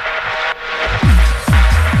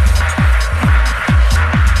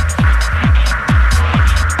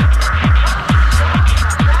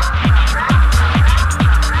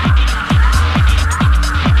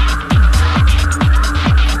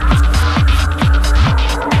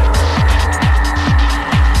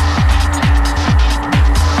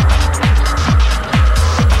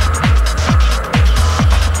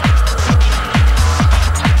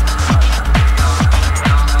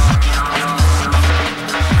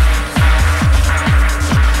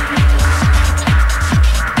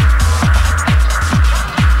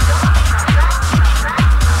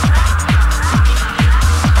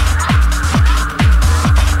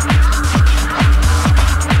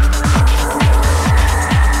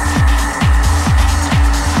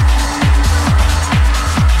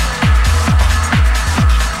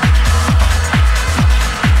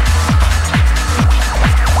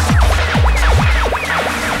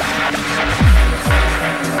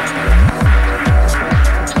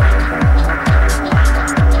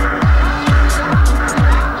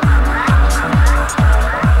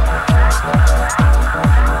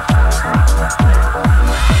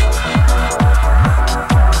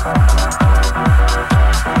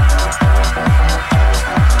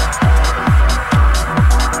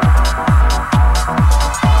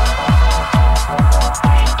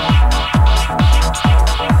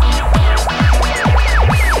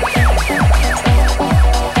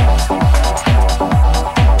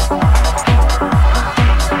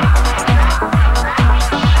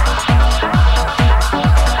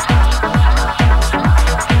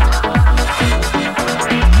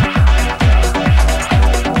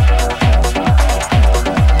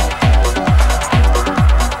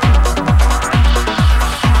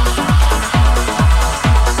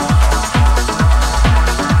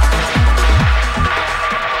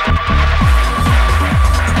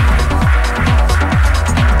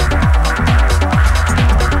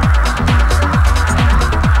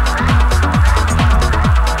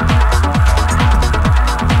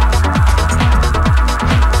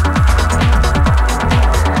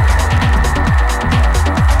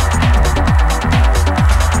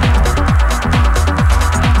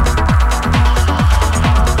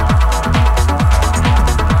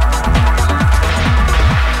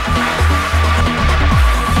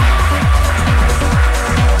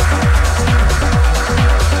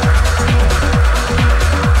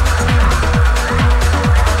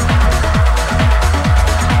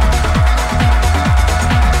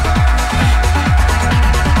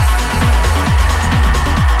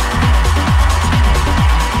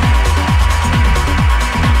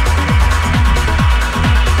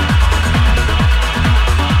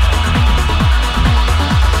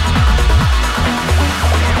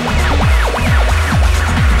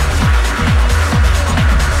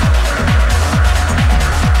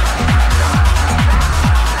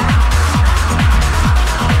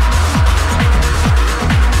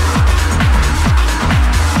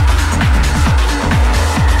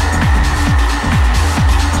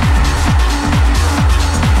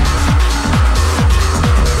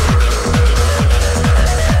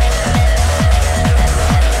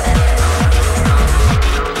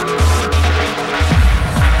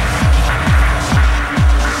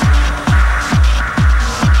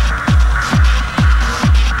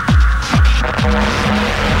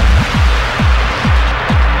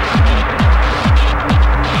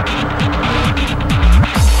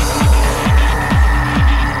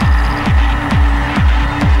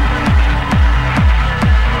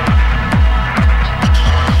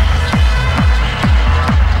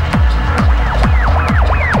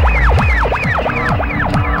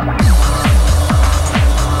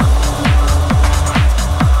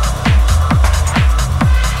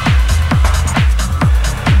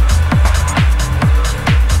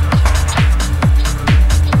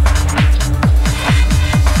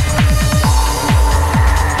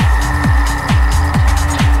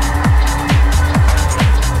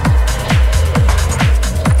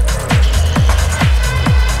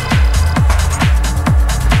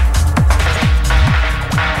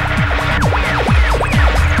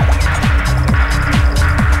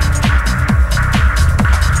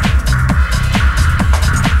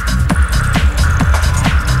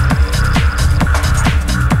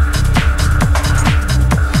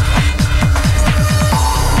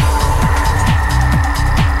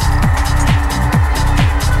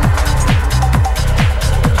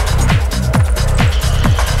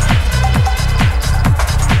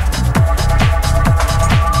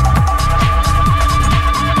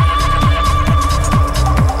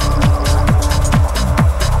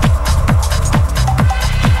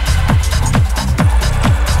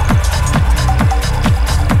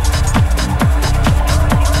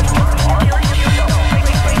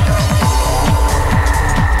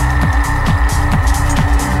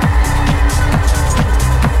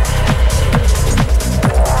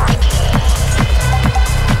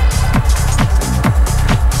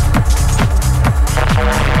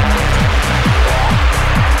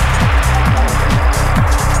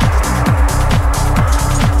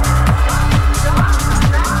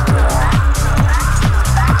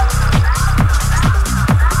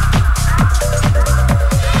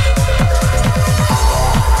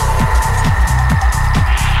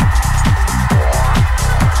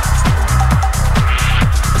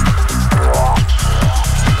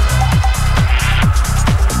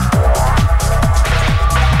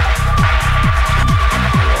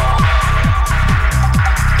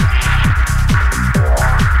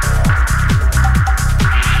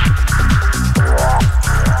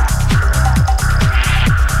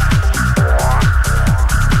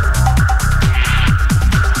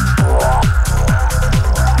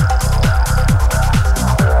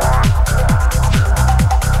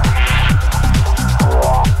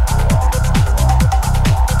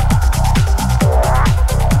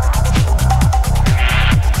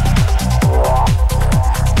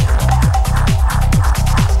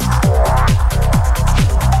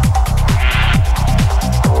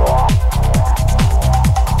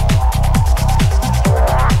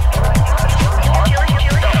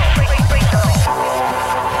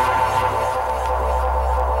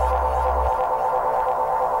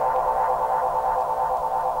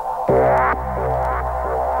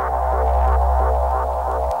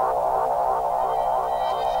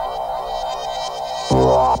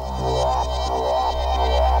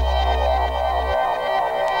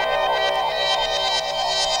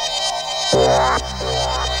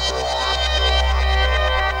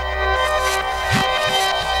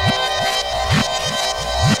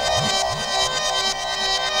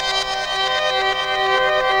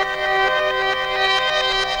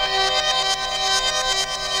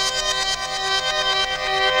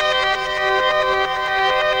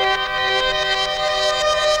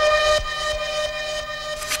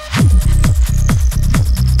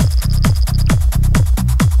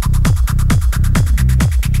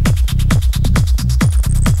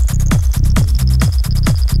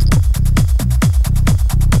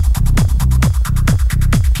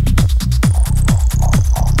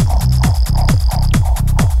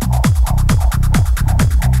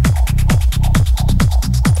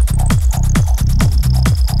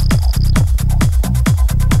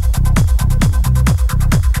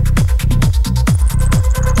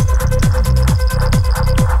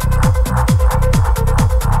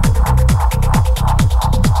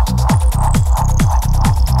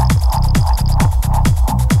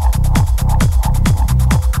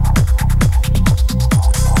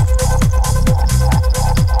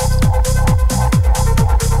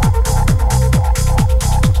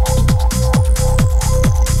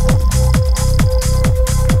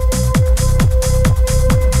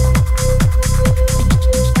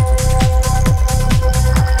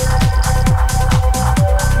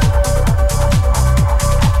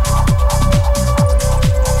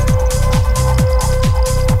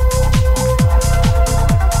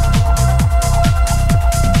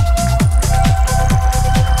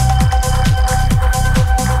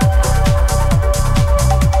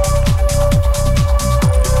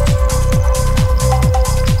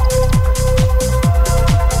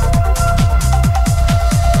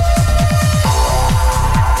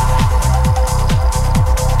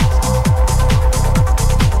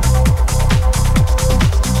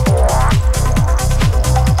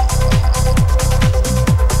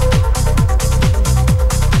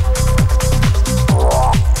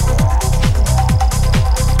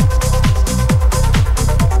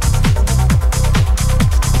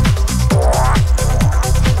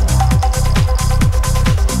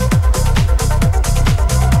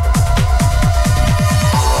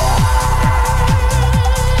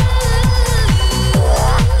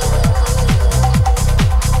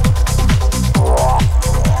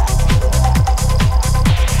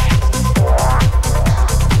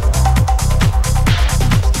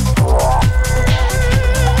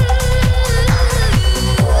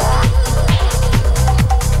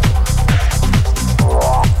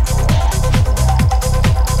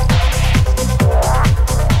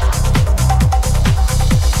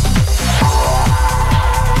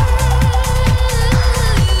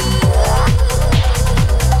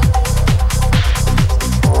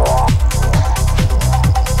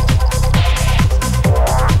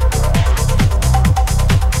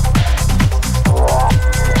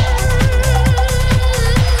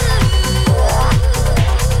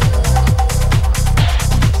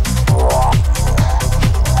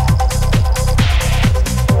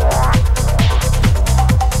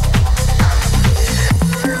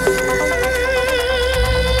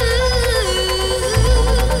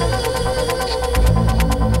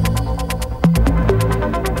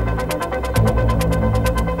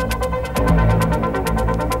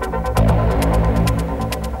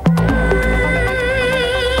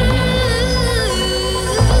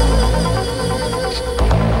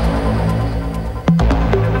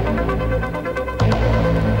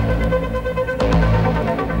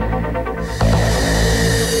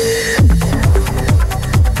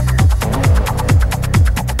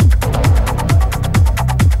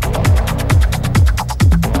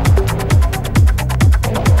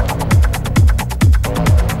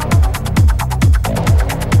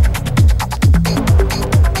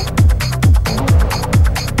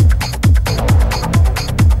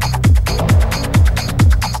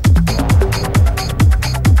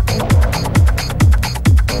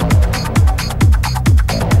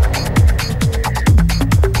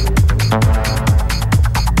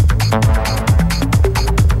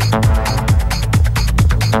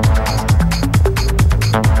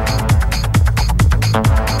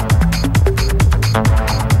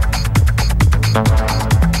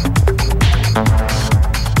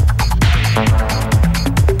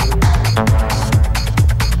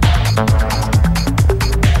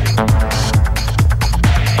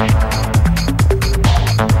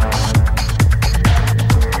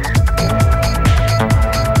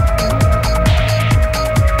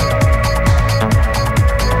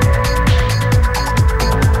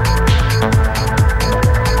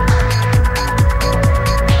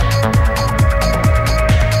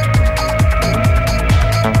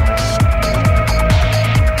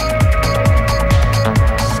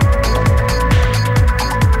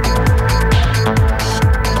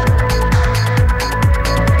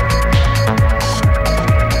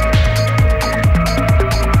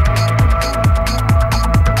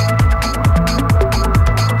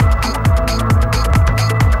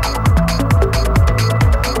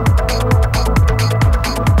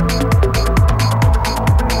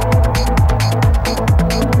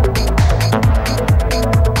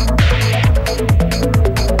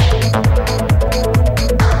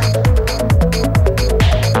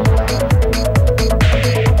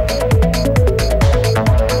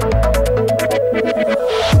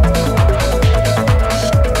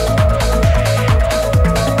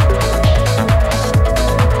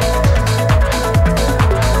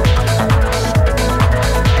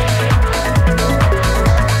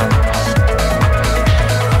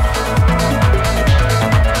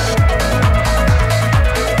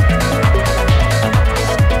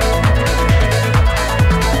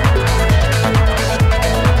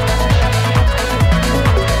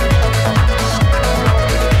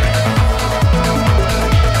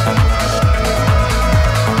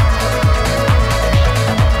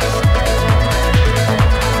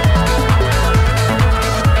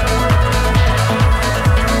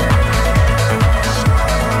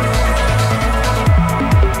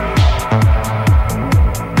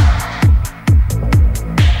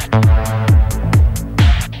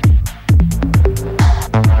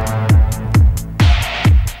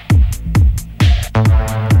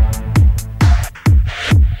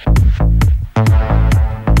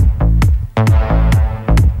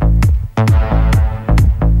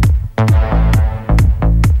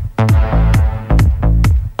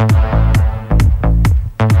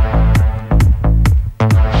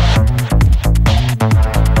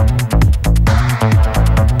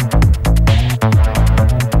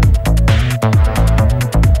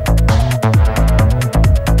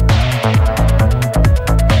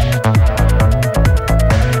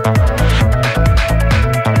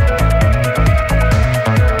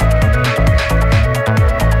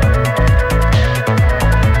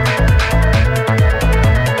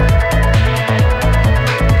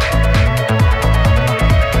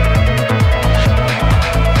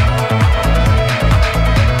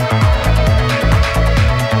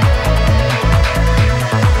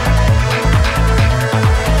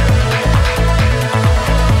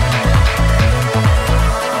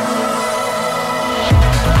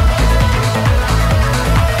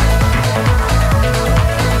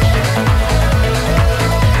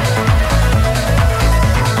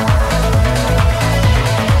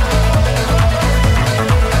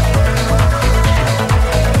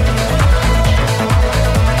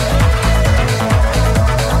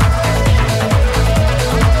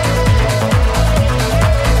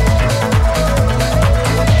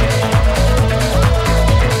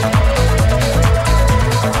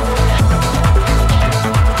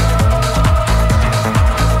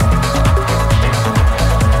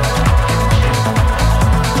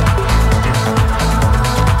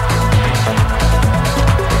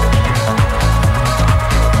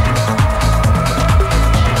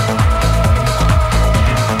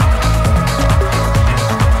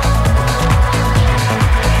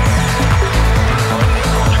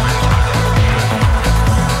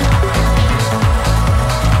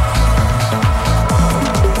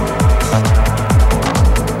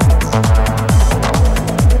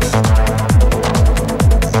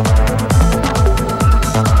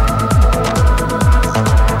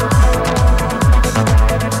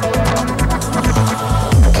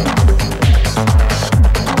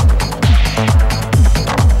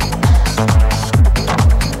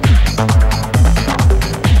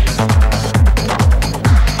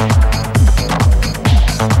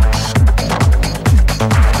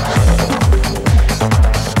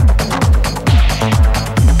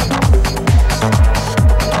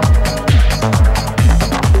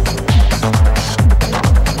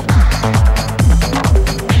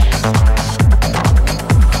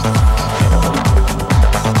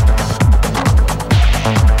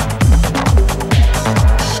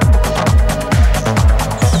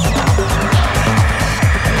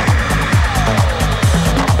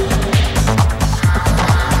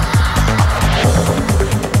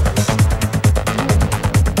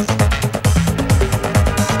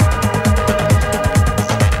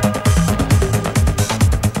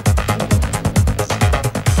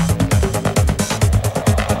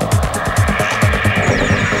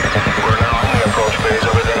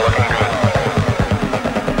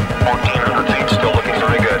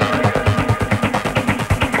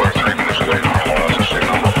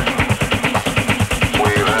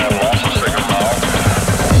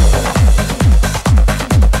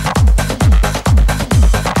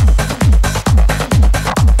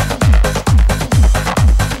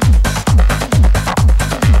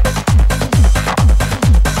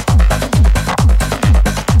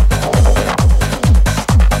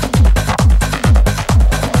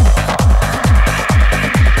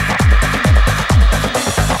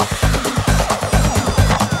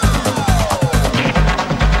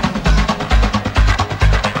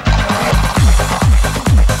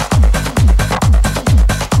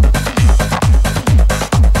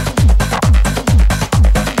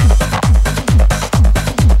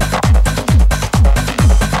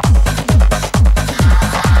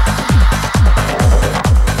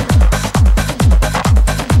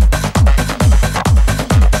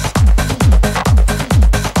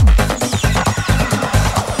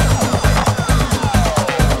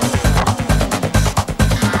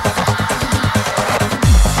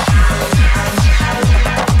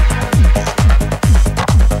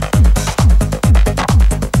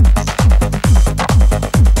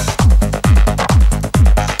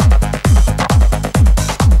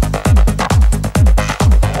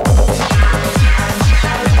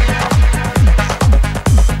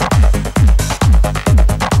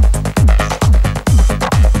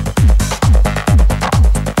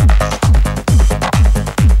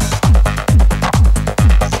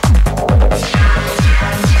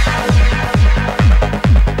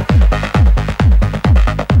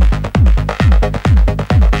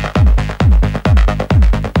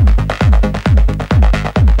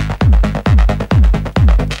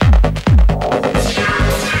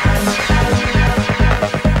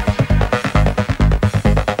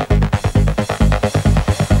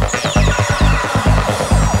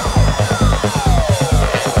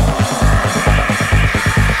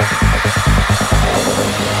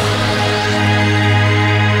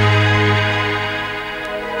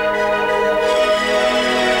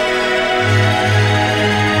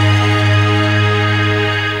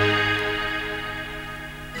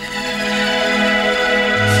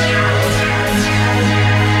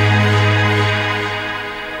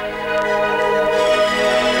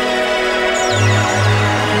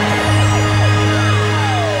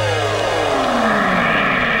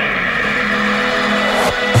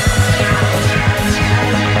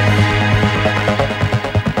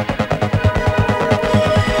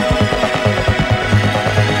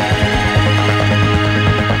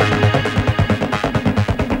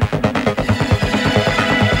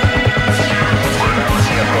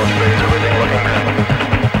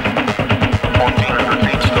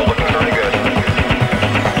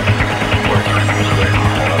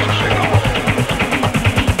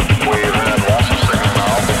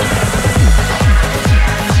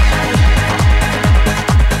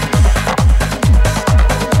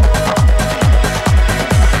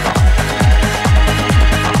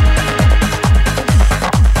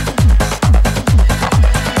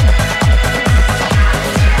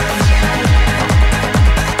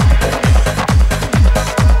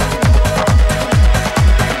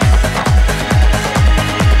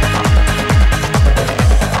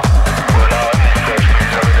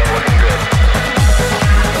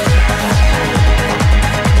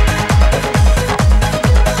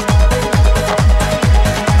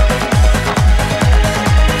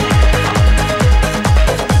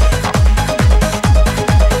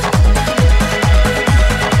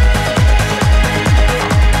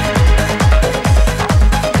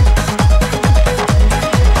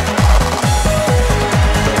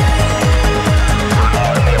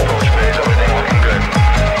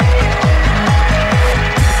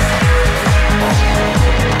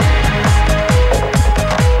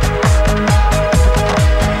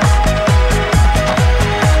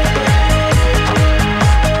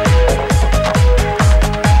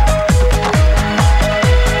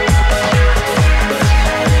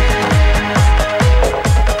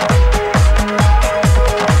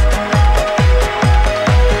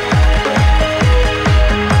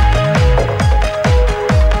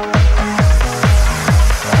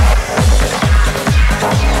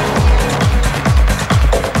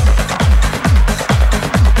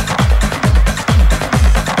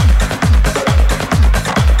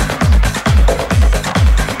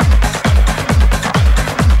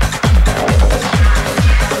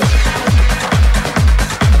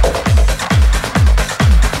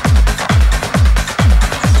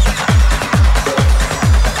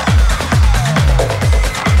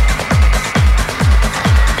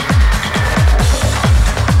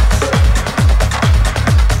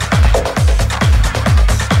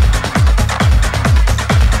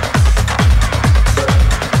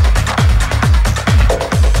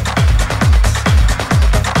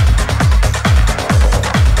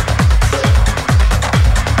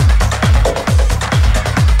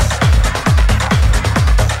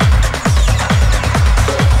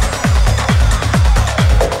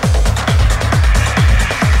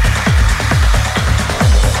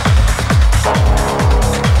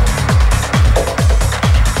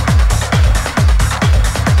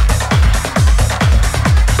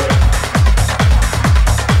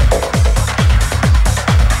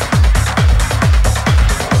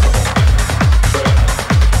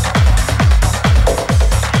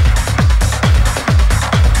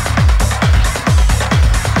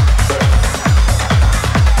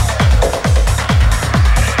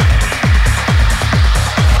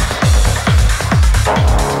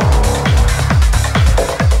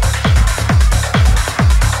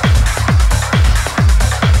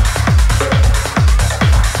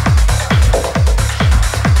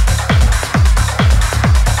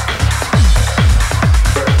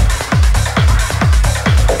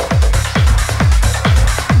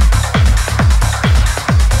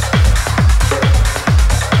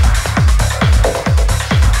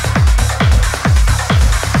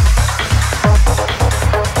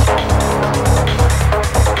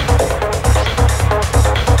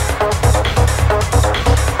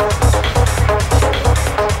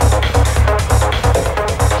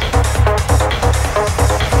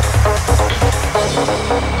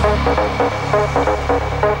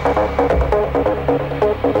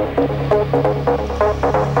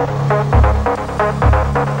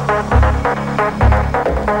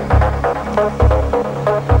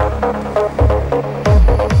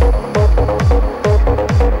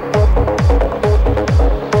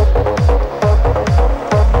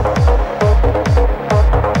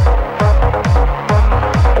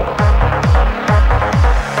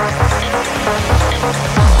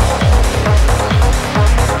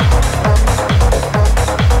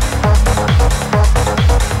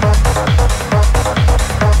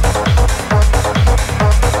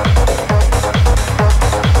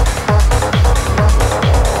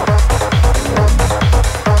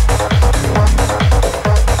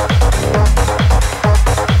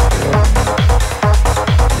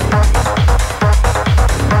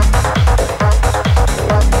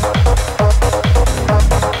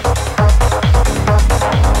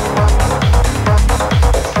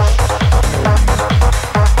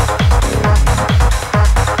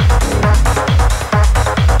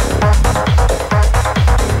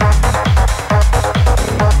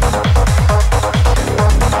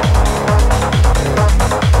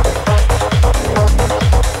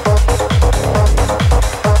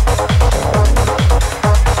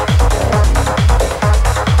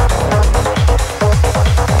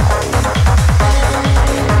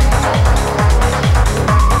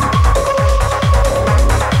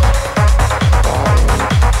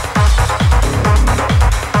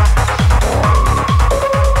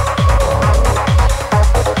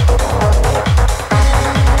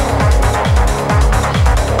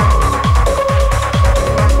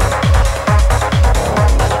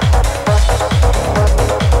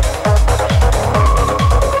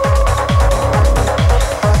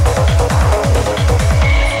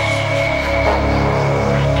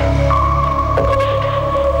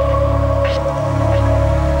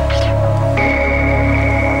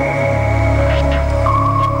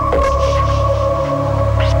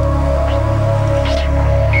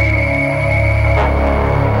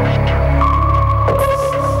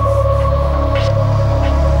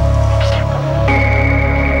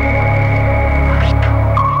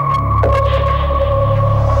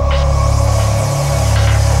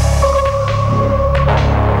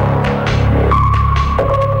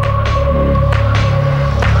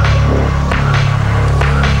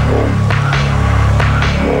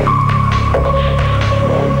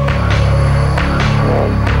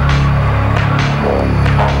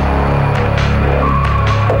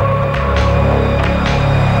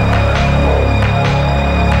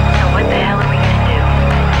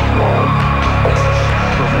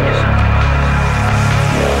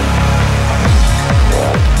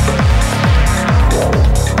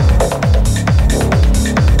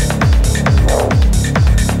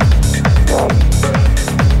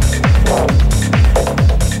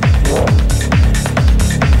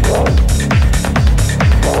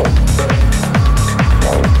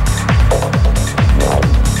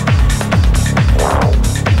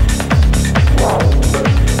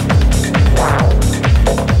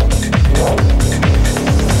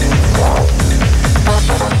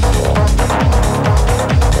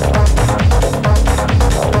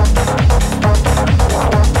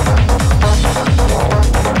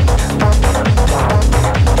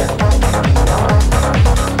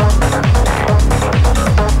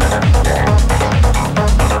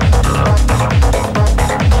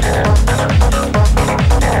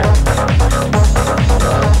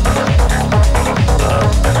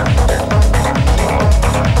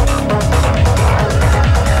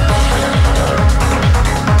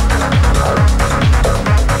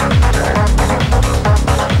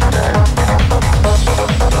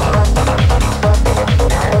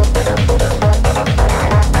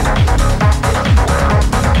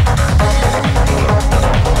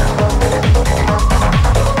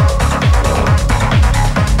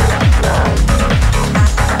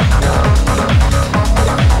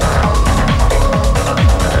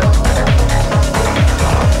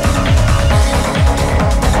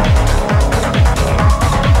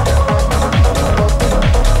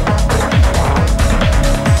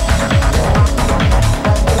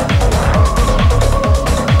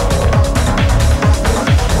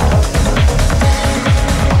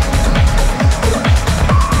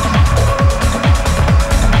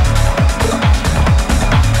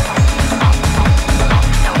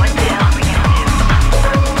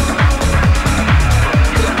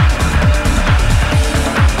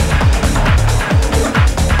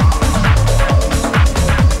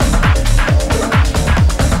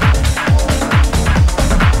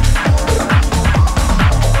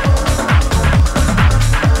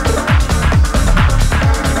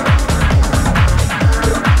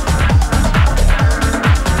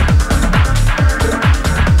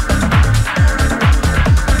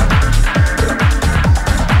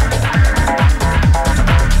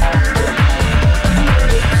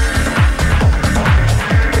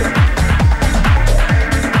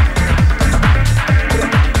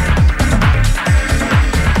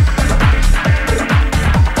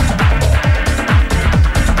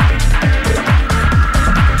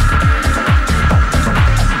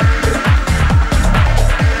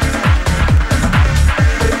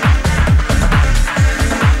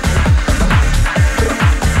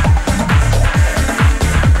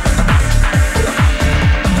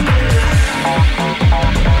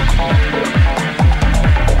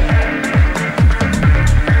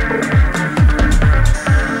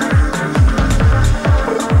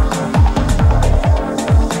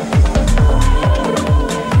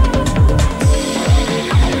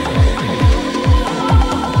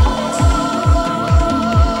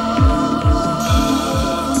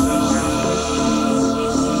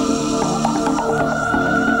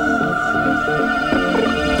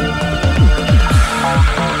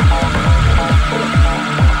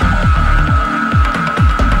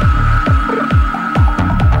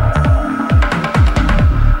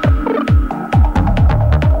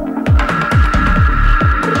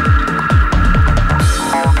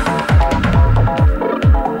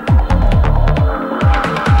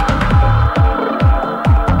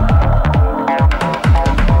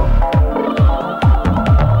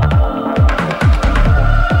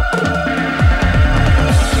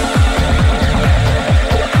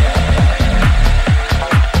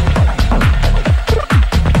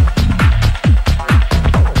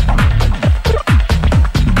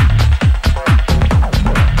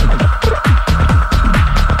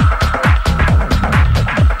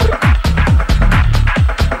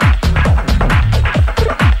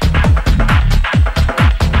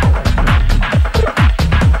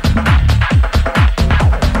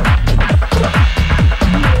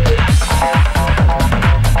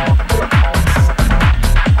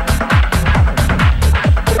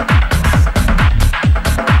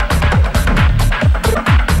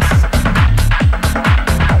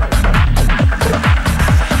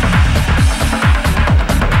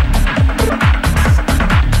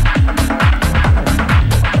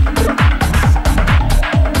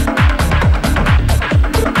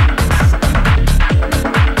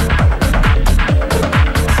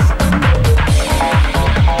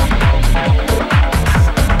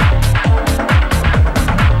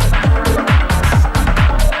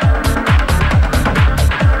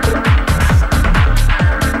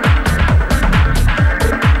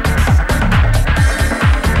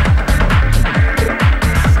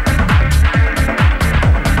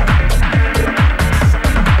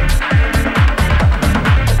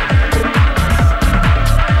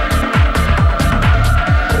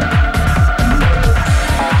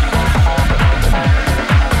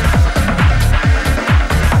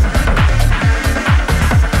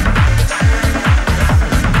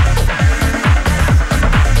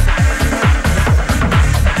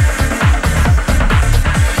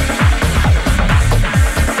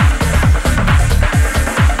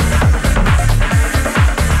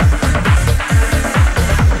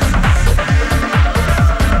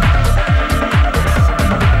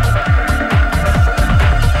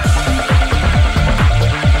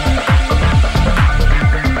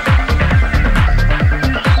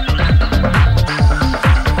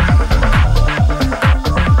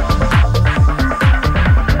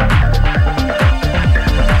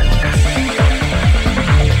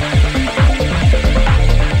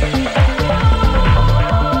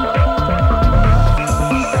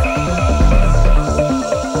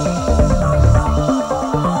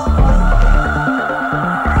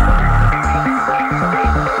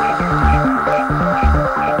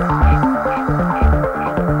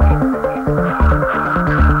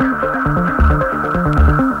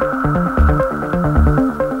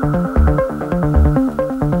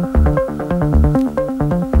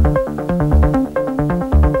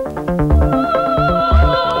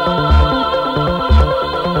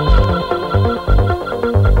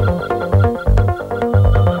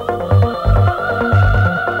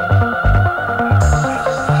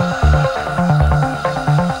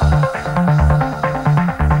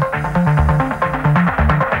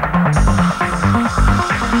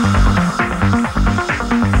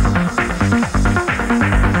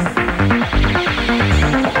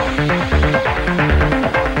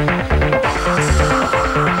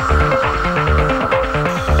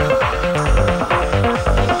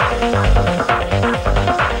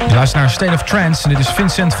 luistert naar State of Trance en dit is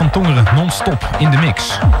Vincent van Tongeren non-stop in de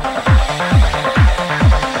mix.